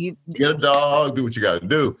you get a dog, do what you got to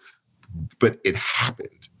do. But it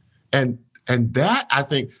happened. And that, I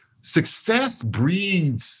think, success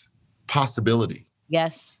breeds possibility.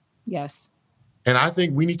 Yes. And I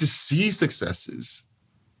think we need to see successes.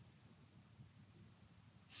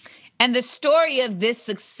 And the story of this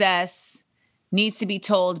success needs to be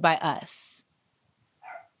told by us.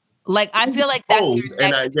 Like, I feel like that's your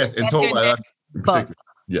next, and told by us in particular.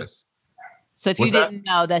 Yes. So if you didn't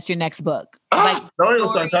know, that's your next book. Don't even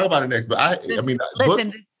start talking about it next. But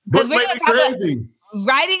listen, books make me crazy.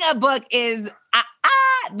 Writing a book is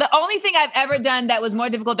the only thing I've ever done that was more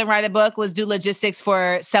difficult than write a book was do logistics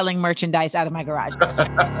for selling merchandise out of my garage.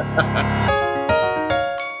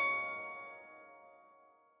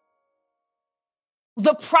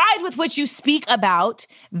 the pride with which you speak about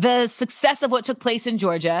the success of what took place in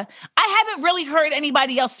Georgia, I haven't really heard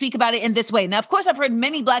anybody else speak about it in this way. Now, of course, I've heard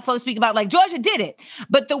many Black folks speak about like Georgia did it,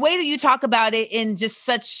 but the way that you talk about it in just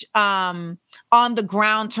such on the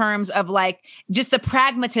ground terms of like just the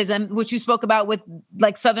pragmatism, which you spoke about with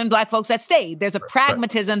like Southern Black folks that stayed. There's a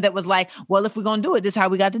pragmatism that was like, well, if we're going to do it, this is how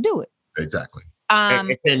we got to do it. Exactly.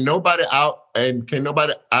 And can nobody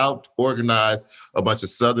out organize a bunch of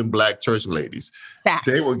Southern Black church ladies?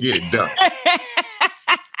 Facts. They will get it done.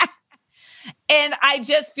 And I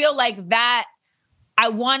just feel like that I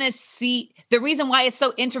want to see the reason why it's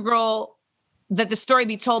so integral that the story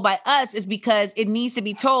be told by us is because it needs to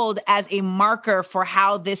be told as a marker for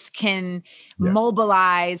how this can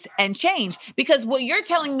mobilize and change. Because what you're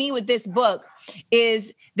telling me with this book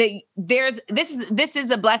is that this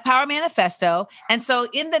is a Black Power manifesto. And so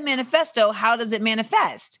in the manifesto, how does it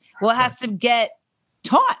manifest? Well, it has to get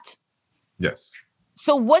taught. Yes.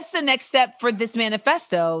 So what's the next step for this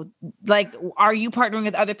manifesto? Like, are you partnering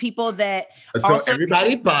with other people that so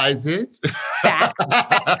everybody buys it? Facts,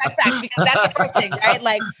 because that's the first thing, right?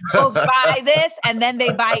 Like, folks buy this and then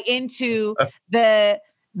they buy into the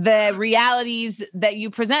realities that you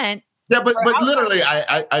present. Yeah, but literally,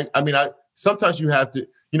 I mean, sometimes you have to,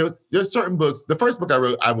 there's certain books. The first book I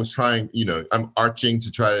wrote, I was trying, I'm arching to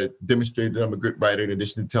try to demonstrate that I'm a good writer in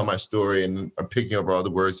addition to tell my story, and I'm picking up all the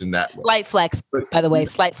words in that Slight flex, by the way,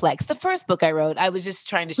 slight flex. The first book I wrote, I was just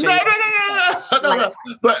trying to show you. No.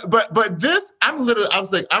 But this, I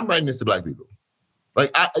was like, I'm writing this to Black people.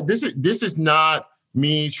 Like, this is not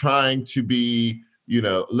me trying to be,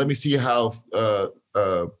 let me see how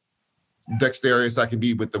dexterous I can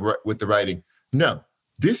be with the writing. No.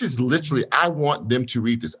 This is literally, I want them to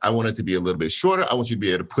read this. I want it to be a little bit shorter. I want you to be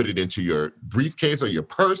able to put it into your briefcase or your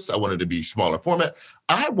purse. I want it to be smaller format.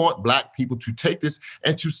 I want Black people to take this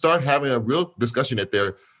and to start having a real discussion at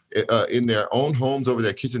in their own homes over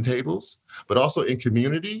their kitchen tables, but also in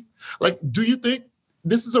community. Like, do you think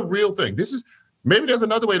this is a real thing? Maybe there's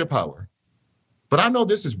another way to power, but I know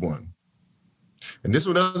this is one. And this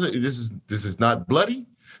one doesn't, this is not bloody.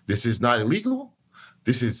 This is not illegal.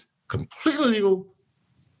 This is completely legal.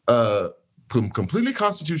 Completely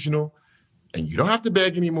constitutional, and you don't have to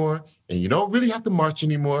beg anymore, and you don't really have to march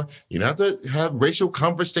anymore. You don't have to have racial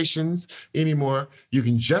conversations anymore. You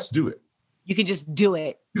can just do it. You can just do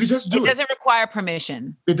it. You can just do it. It doesn't require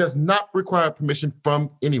permission. It does not require permission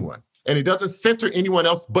from anyone, and it doesn't center anyone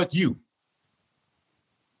else but you.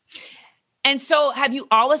 And so have you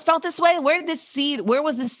always felt this way? Where was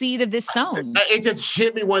the seed of this sown? It just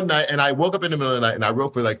hit me one night, and I woke up in the middle of the night, and I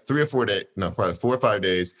wrote for like 3 or 4 days, probably 4 or 5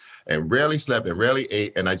 days, and rarely slept and rarely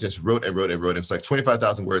ate. And I just wrote and wrote and wrote. It was like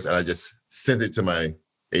 25,000 words, and I just sent it to my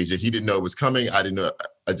agent. He didn't know it was coming. I didn't know.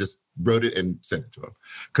 I just wrote it and sent it to him.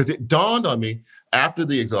 Because it dawned on me after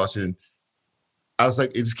the exhaustion, I was like,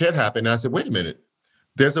 it just can't happen. And I said, wait a minute,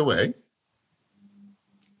 there's a way.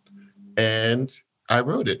 And I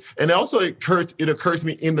wrote it. And also it occurs to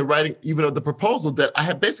me in the writing, even of the proposal, that I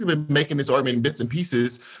have basically been making this argument in bits and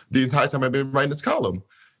pieces the entire time I've been writing this column.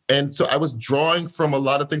 And so I was drawing from a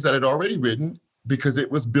lot of things that I had already written because it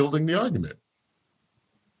was building the argument.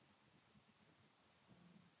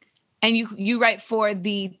 And you write for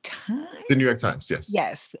the Times? The New York Times, yes.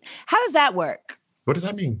 Yes. How does that work? What does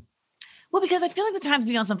that mean? Well, because I feel like the Times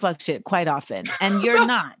be on some fuck shit quite often, and you're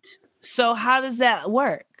not. So how does that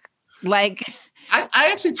work? Like... I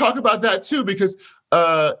actually talk about that too, because,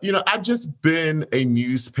 I've just been a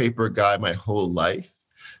newspaper guy my whole life.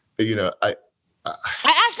 I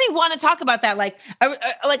actually want to talk about that. Like I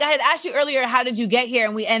had asked you earlier, how did you get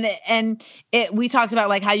here? And we talked about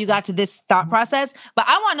like how you got to this thought process, but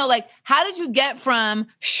I want to know, like, how did you get from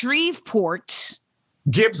Shreveport?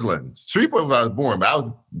 Gippsland. Shreveport was where I was born, but I was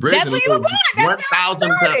raised That's in where you were born. That's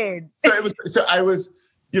 1,000 pounds. So I was,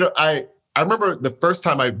 I remember the first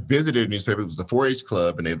time I visited a newspaper, it was the 4-H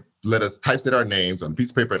Club, and they let us typeset our names on a piece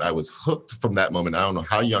of paper, and I was hooked from that moment. I don't know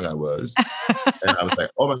how young I was. And I was like,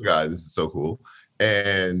 oh my God, this is so cool.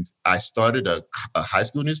 And I started a high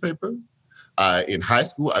school newspaper. In high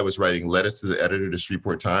school, I was writing letters to the editor of the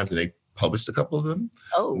Shreveport Times, and they published a couple of them.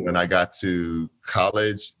 Oh. When I got to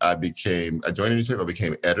college, I joined a newspaper. I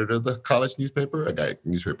became editor of the college newspaper. I got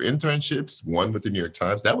newspaper internships, one with the New York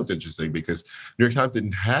Times. That was interesting because New York Times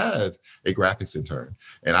didn't have a graphics intern.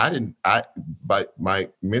 And my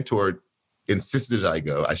mentor insisted that I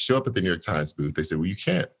go. I show up at the New York Times booth. They said, well, you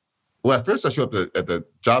can't. Well, at first I show up at the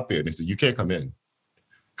job fair, and they said, you can't come in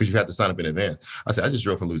because you have to sign up in advance. I said, I just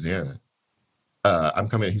drove from Louisiana. I'm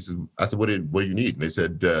coming. He said, I said, what do you need? And they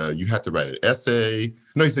said, you have to write an essay.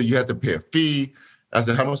 No, he said, you have to pay a fee. I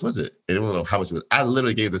said, how much was it? And it wasn't how much it was. I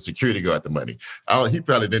literally gave the security guard the money. He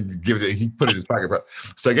probably didn't give it. He put it in his pocket.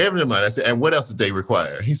 So I gave him the money. I said, and what else did they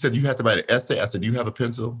require? He said, you have to write an essay. I said, do you have a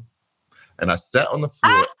pencil? And I sat on the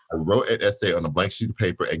floor. I wrote an essay on a blank sheet of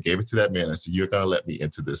paper and gave it to that man. I said, you're going to let me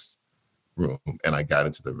into this room. And I got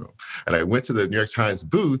into the room. And I went to the New York Times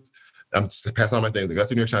booth. I'm just passing on my things. I got to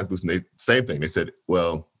the New York Times booth, and they same thing. They said,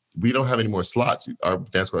 well, we don't have any more slots. Our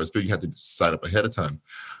dance squad is filled. You have to sign up ahead of time.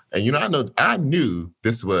 And, you know, I knew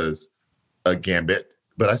this was a gambit,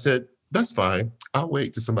 but I said, that's fine. I'll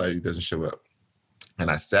wait till somebody doesn't show up.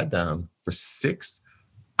 And I sat down for 6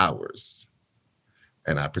 hours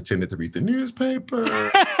and I pretended to read the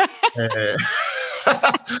newspaper. And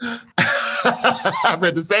I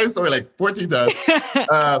read the same story like 14 times.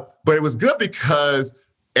 But it was good because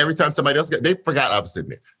every time somebody else they forgot I was sitting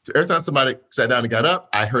there. So every time somebody sat down and got up,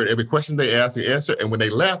 I heard every question they asked and answered. And when they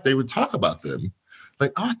left, they would talk about them.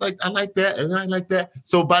 Like, oh, I like that, and I like that.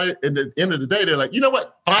 So by the end of the day, they're like, you know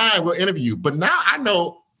what? Fine, we'll interview you. But now I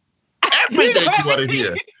know everything you want to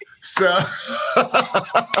hear. So,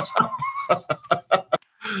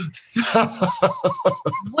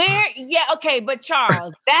 but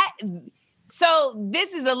Charles, so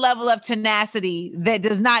this is a level of tenacity that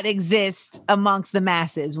does not exist amongst the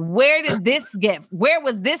masses. Where was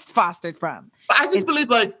this fostered from? I just believe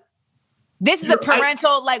like, this is a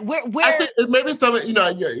parental, where? I think maybe something, you know,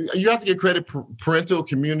 you have to give credit, parental,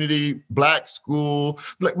 community, Black school.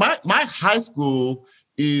 Like my high school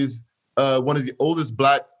is one of the oldest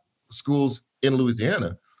Black schools in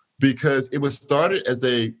Louisiana because it was started as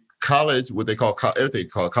a college, what they call everything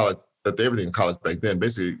called college, everything college back then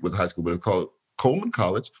basically was a high school, but it was called Coleman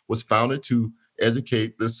College, was founded to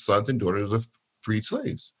educate the sons and daughters of freed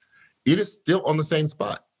slaves. It is still on the same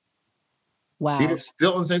spot. Wow. It is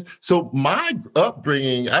still the same. So my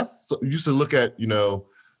upbringing, I used to look at, you know,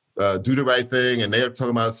 Do the Right Thing, and they were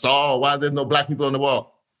talking about Saul, why there's no Black people on the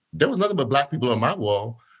wall? There was nothing but Black people on my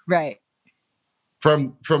wall. Right.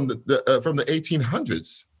 From the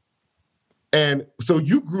 1800s. And so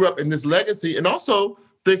you grew up in this legacy and also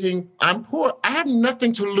thinking, I'm poor. I have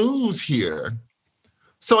nothing to lose here.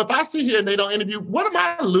 So if I sit here and they don't interview, what am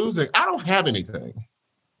I losing? I don't have anything.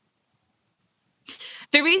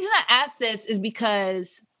 The reason I ask this is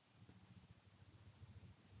because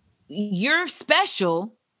you're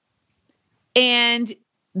special and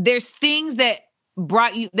there's things that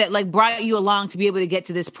brought you along to be able to get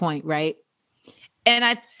to this point, right? And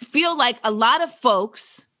I feel like a lot of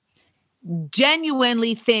folks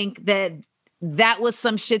genuinely think that was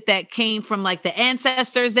some shit that came from like the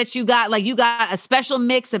ancestors that you got. Like you got a special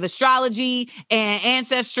mix of astrology and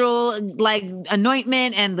ancestral like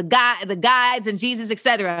anointment and the guides and Jesus,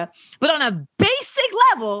 etc. But on a basic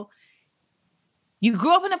level, you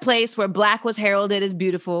grew up in a place where Black was heralded as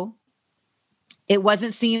beautiful. It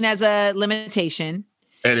wasn't seen as a limitation.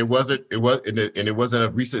 And it wasn't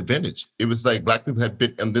a recent vintage. It was like Black people had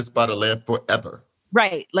been in this spot of land forever.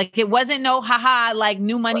 Right. Like it wasn't no haha, like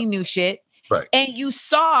new money, new shit. Right. And you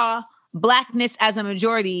saw Blackness as a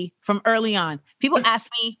majority from early on. People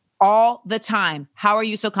ask me all the time, how are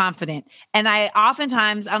you so confident? And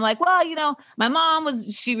I'm like, well, you know, my mom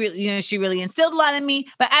she really instilled a lot in me.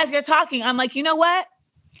 But as you're talking, I'm like, you know what?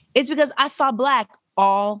 It's because I saw Black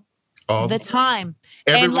all the time.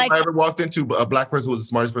 Every room I ever walked into, a Black person was the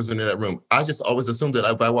smartest person in that room. I just always assumed that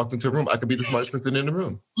if I walked into a room, I could be the smartest person in the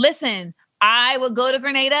room. Listen, I would go to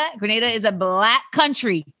Grenada. Grenada is a Black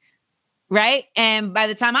country, right? And by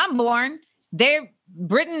the time I'm born,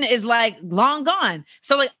 Britain is like long gone.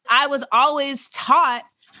 So like I was always taught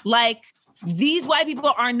like these white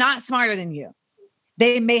people are not smarter than you.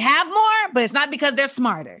 They may have more, but it's not because they're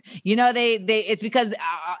smarter. You know, it's because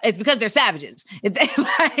they're savages.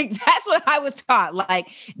 Like that's what I was taught. Like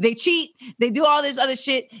they cheat, they do all this other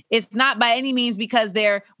shit. It's not by any means because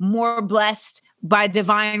they're more blessed by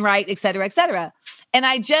divine right, et cetera, et cetera. And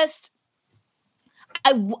I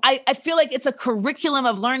feel like it's a curriculum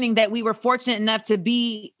of learning that we were fortunate enough to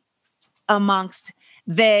be amongst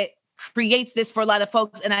that creates this for a lot of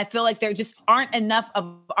folks. And I feel like there just aren't enough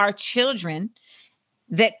of our children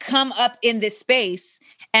that come up in this space.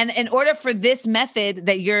 And in order for this method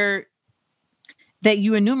that you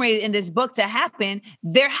enumerated in this book to happen,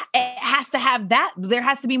 it has to have that. There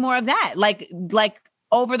has to be more of that, like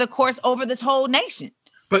over this whole nation.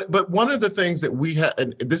 But one of the things that we have,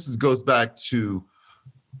 and this goes back to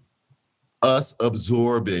us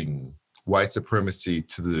absorbing white supremacy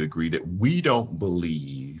to the degree that we don't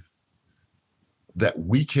believe that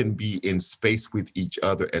we can be in space with each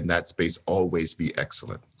other and that space always be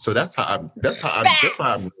excellent. So that's how I'm raised,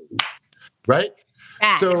 right?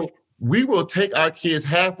 Facts. So we will take our kids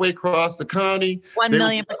halfway across the county. 1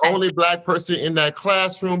 million The percent. only Black person in that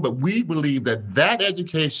classroom, but we believe that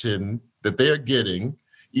education that they are getting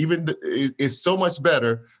is so much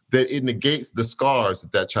better that it negates the scars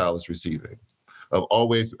that child is receiving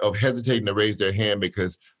of hesitating to raise their hand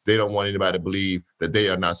because they don't want anybody to believe that they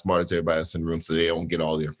are not smart as everybody else in the room, so they don't get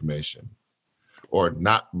all the information, or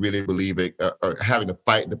not really believing or having to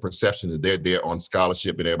fight the perception that they're there on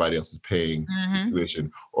scholarship and everybody else is paying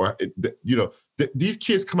tuition, or these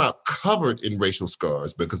kids come out covered in racial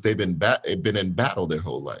scars because they've been in battle their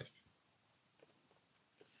whole life.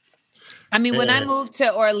 I mean, when I moved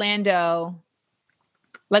to Orlando,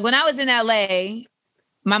 like when I was in LA,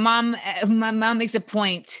 my mom makes a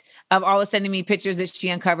point of always sending me pictures that she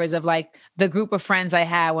uncovers of like the group of friends I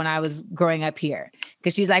had when I was growing up here.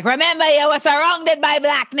 Cause she's like, remember you were surrounded by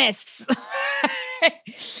Blackness.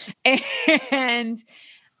 and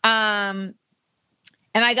I've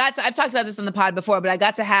talked about this on the pod before, but I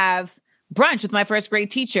got to have brunch with my first grade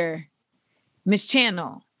teacher, Miss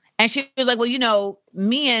Channel. And she was like, well,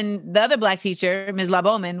 me and the other Black teacher, Ms.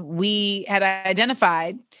 LaBowman, we had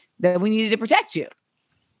identified that we needed to protect you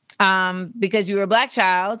because you were a Black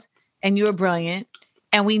child and you were brilliant.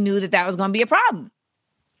 And we knew that was going to be a problem.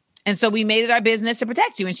 And so we made it our business to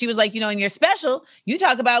protect you. And she was like, in your special, you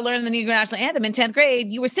talk about learning the Negro National Anthem in 10th grade.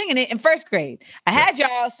 You were singing it in first grade. I had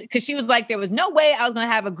y'all, because she was like, there was no way I was going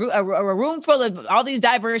to have a room full of all these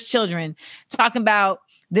diverse children talking about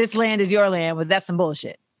this land is your land. Well, that's some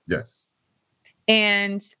bullshit. Yes.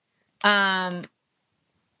 And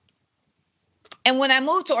when I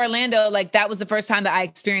moved to Orlando, like that was the first time that I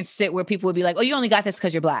experienced it where people would be like, oh, you only got this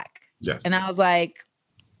because you're Black. Yes. And I was like,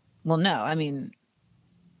 well, no, I mean,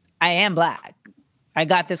 I am Black. I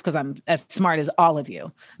got this because I'm as smart as all of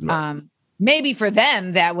you. Right. Maybe for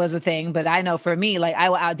them that was a thing, but I know for me, like I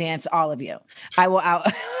will outdance all of you. I will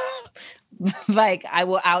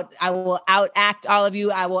outact all of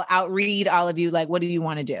you. I will outread all of you. Like, what do you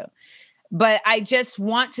want to do? But I just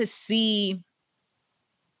want to see.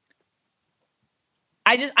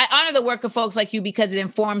 I honor the work of folks like you because it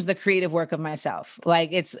informs the creative work of myself. Like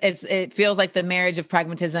it feels like the marriage of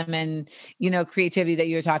pragmatism and, creativity that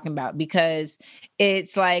you're talking about, because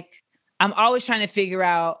it's like, I'm always trying to figure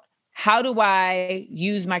out how do I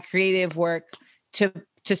use my creative work to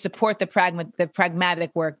support the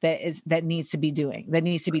pragmatic work that needs to be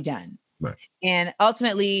done. Right. And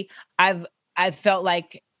ultimately I've felt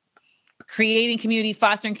like creating community,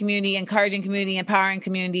 fostering community, encouraging community, empowering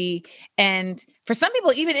community. And for some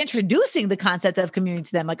people, even introducing the concept of community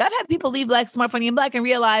to them. Like I've had people leave Black, Smart, Funny, and Black and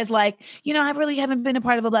realize like, I really haven't been a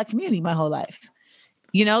part of a Black community my whole life.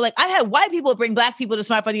 Like I've had white people bring Black people to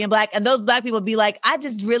Smart, Funny, and Black. And those Black people be like, I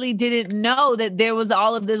just really didn't know that there was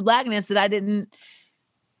all of this Blackness that I didn't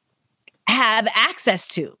have access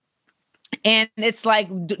to. And it's like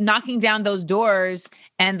knocking down those doors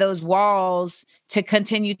and those walls to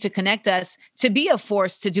continue to connect us, to be a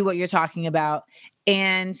force to do what you're talking about.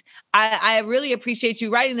 And I really appreciate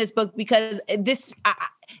you writing this book because it's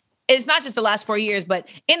not just the last 4 years, but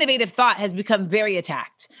innovative thought has become very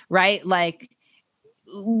attacked, right? Like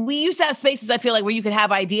we used to have spaces, I feel like, where you could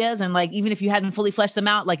have ideas and like, even if you hadn't fully fleshed them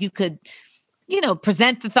out, like you could,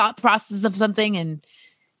 present the thought process of something and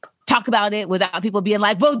talk about it without people being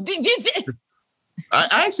like, well,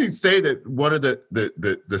 I actually say that one of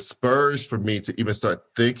the spurs for me to even start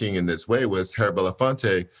thinking in this way was Harry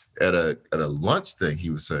Belafonte at a lunch thing he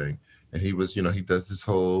was saying. And he was, he does this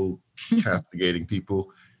whole castigating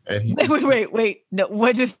people. And he wait. No,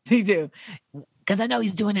 what does he do? Because I know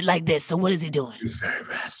he's doing it like this. So what is he doing? He's very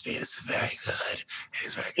raspy. It's very good.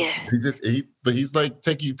 He's very good. But he's like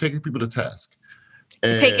taking people to task.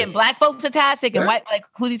 And taking Black folks to task, and white, like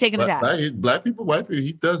who's he taking to task? Black people, white people.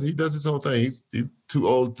 He does his whole thing. He's too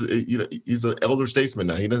old. He's an elder statesman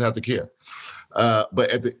now. He doesn't have to care.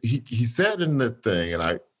 But he said in the thing, and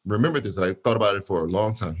I remember this, and I thought about it for a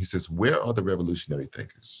long time. He says, "Where are the revolutionary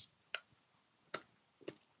thinkers?"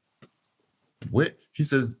 He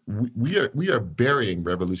says, "We are burying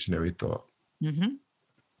revolutionary thought." Mm-hmm.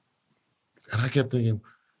 And I kept thinking,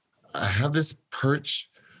 I have this perch.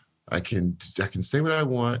 I can say what I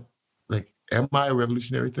want. Like, am I a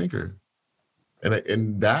revolutionary thinker?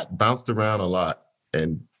 And that bounced around a lot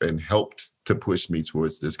and helped to push me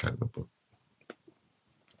towards this kind of a book.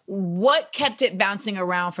 What kept it bouncing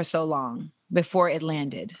around for so long before it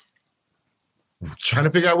landed? Trying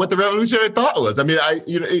to figure out what the revolutionary thought was. I mean,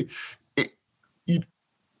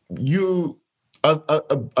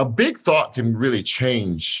 a big thought can really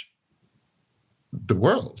change the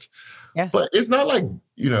world. Yes. But it's not like,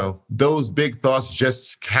 those big thoughts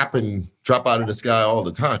just drop out of the sky all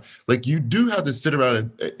the time. Like, you do have to sit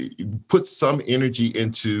around and put some energy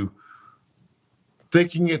into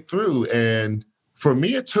thinking it through. And for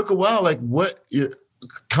me, it took a while, like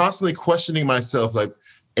constantly questioning myself, like,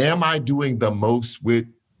 am I doing the most with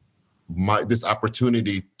this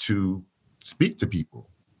opportunity to speak to people?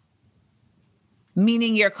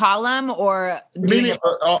 Meaning your column or meaning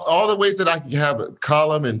all the ways that I can have a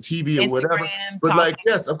column and TV or Instagram, whatever. But talking.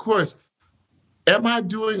 yes, of course. Am I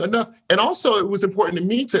doing enough? And also it was important to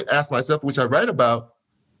me to ask myself, which I write about,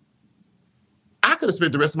 I could have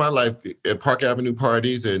spent the rest of my life at Park Avenue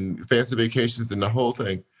parties and fancy vacations and the whole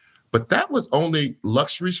thing. But that was only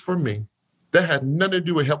luxuries for me. That had nothing to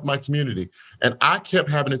do with helping my community. And I kept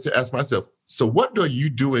having to ask myself, so what are you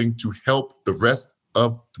doing to help the rest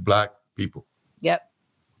of the Black people? Yep.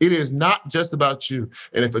 It is not just about you.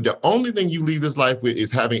 And if the only thing you leave this life with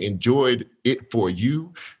is having enjoyed it for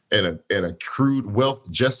you and accrued wealth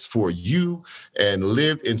just for you and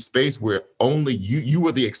lived in space where only you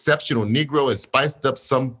were the exceptional Negro and spiced up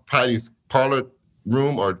somebody's parlor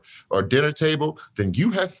room or dinner table, then you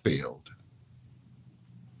have failed.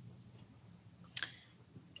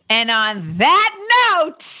 And on that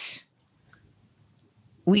note,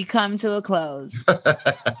 we come to a close.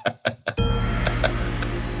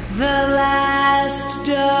 The last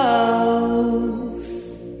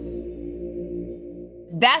dose.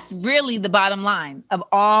 That's really the bottom line of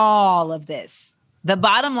all of this. The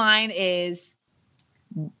bottom line is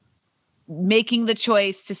making the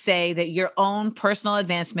choice to say that your own personal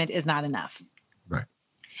advancement is not enough. Right.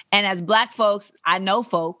 And as Black folks, I know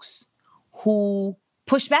folks who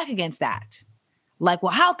push back against that. Like,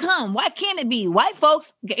 well, how come? Why can't it be? White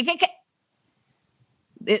folks,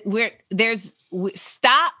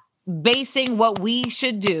 stop basing what we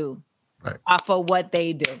should do off of what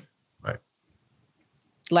they do. Right.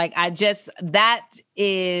 Like, that's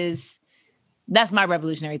my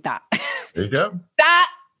revolutionary thought. There you go. Stop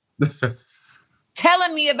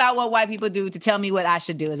telling me about what white people do to tell me what I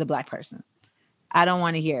should do as a Black person. I don't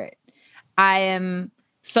want to hear it. I am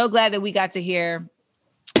so glad that we got to hear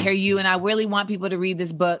you, and I really want people to read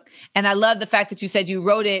this book. And I love the fact that you said you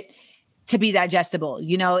wrote it to be digestible.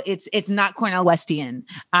 It's not Cornel Westian,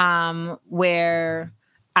 where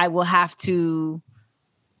I will have to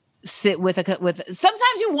sit with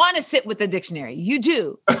sometimes you want to sit with the dictionary. You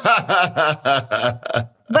do. But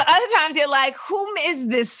other times you're like, whom is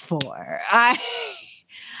this for?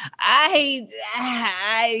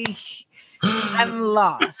 I'm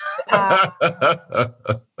lost. I'm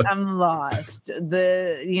lost.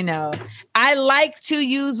 I like to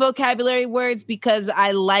use vocabulary words because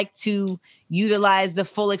I like to utilize the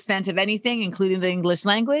full extent of anything, including the English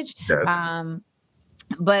language. Yes.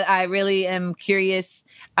 But I really am curious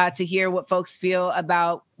to hear what folks feel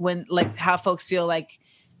about how folks feel like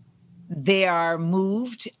they are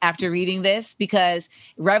moved after reading this, because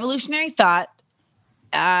revolutionary thought,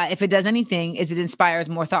 if it does anything, is it inspires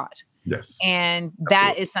more thought. Yes. And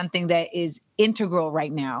that is something that is integral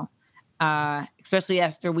right now, especially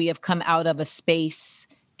after we have come out of a space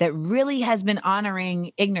that really has been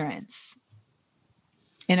honoring ignorance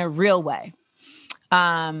in a real way.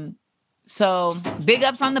 So big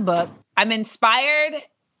ups on the book. I'm inspired,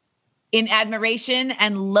 in admiration,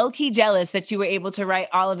 and low-key jealous that you were able to write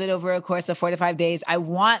all of it over a course of 4 to 5 days. I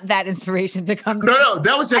want that inspiration to come. No,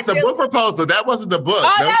 that was just a book proposal. That wasn't the book.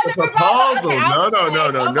 Oh, that was the proposal. Okay, No.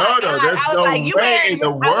 There's no way in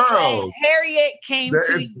the world. Harriet came to you.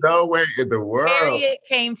 There is no way in the world. Harriet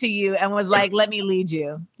came to you and was like, let me lead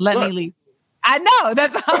you. Let me lead you. I know.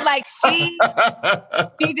 That's I'm like, she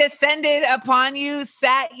descended upon you,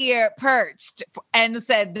 sat here perched, and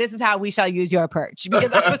said, this is how we shall use your perch.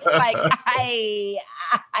 Because I was like, I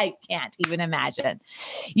can't even imagine.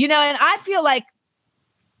 And I feel like,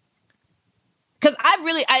 because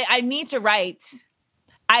I need to write.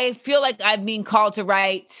 I feel like I'm being called to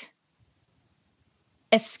write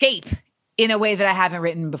escape in a way that I haven't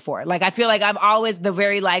written before. Like, I feel like I'm always the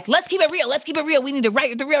very let's keep it real. Let's keep it real. We need to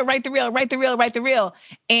write the real.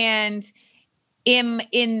 And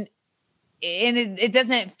it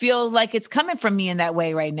doesn't feel like it's coming from me in that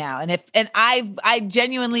way right now. And I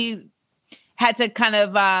genuinely had to kind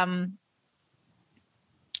of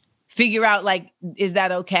figure out, is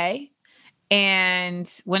that okay?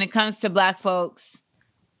 And when it comes to Black folks,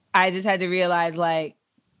 I just had to realize,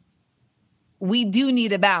 we do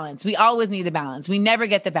need a balance. We always need a balance. We never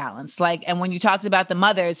get the balance. And when you talked about the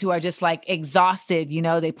mothers who are just exhausted,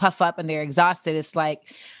 they puff up and they're exhausted. It's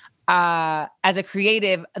as a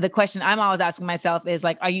creative, the question I'm always asking myself is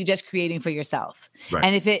are you just creating for yourself? Right.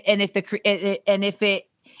 And if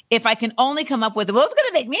if I can only come up with what's going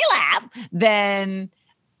to make me laugh, then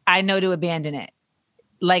I know to abandon it.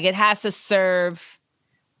 Like it has to serve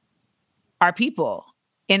our people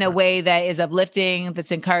in a way that is uplifting,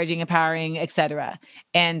 that's encouraging, empowering, etc.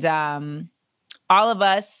 And all of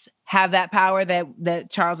us have that power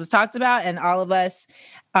that Charles has talked about, and all of us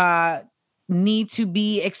need to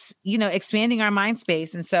be, expanding our mind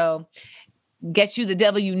space. And so, get you the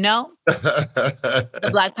devil you know, the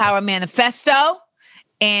Black Power Manifesto,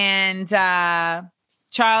 and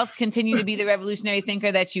Charles, continue to be the revolutionary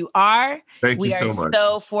thinker that you are. Thank you so much. We are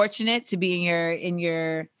so fortunate to be in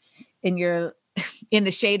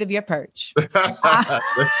the shade of your perch. And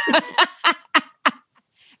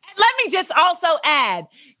let me just also add,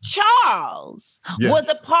 Charles was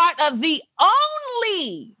a part of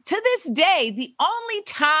to this day, the only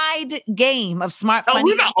tied game of Smart Funny. Oh,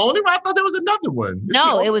 we're the only one? I thought there was another one.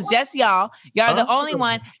 No, it was just y'all. Y'all are the only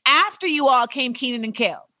one. After you all came Kenan and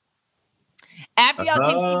Kel. After y'all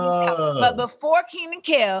came Kenan and Kel. But before Kenan and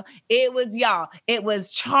Kel, it was y'all. It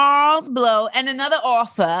was Charles Blow and another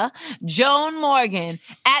author, Joan Morgan,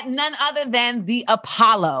 at none other than the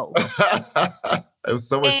Apollo. It was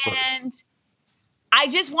so much fun. And I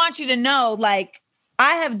just want you to know, like,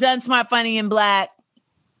 I have done Smart Funny in Black,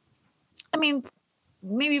 I mean,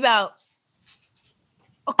 maybe about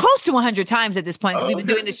close to 100 times at this point, because we've been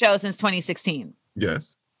doing the show since 2016.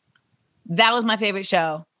 Yes. That was my favorite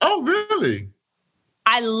show. Oh, really?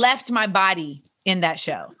 I left my body in that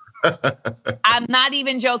show. I'm not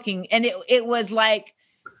even joking. And it was like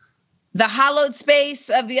the hollowed space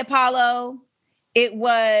of the Apollo. It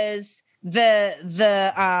was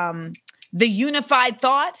the unified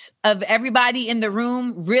thought of everybody in the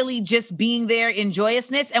room really just being there in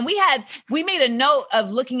joyousness. And we made a note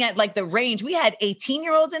of looking at like the range. We had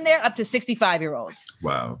 18-year-olds in there up to 65-year-olds.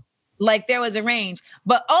 Wow. Like there was a range.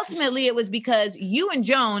 But ultimately it was because you and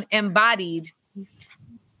Joan embodied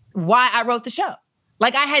why I wrote the show.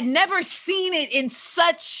 Like I had never seen it in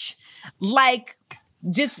such like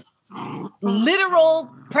just literal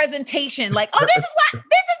presentation. Like, oh, this is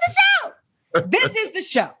the show. This is the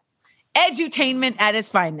show. Edutainment at its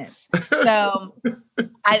finest. So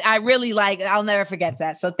I really I'll never forget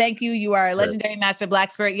that. So thank you. You are a legendary master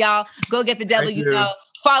Black spirit. Y'all go get the devil you know.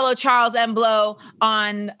 Follow Charles M. Blow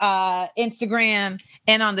on Instagram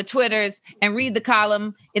and on the Twitters, and read the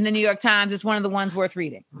column in the New York Times. It's one of the ones worth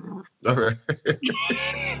reading. All right.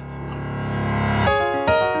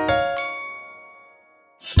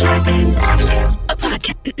 Scarpins Avenue.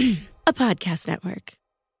 A podcast network.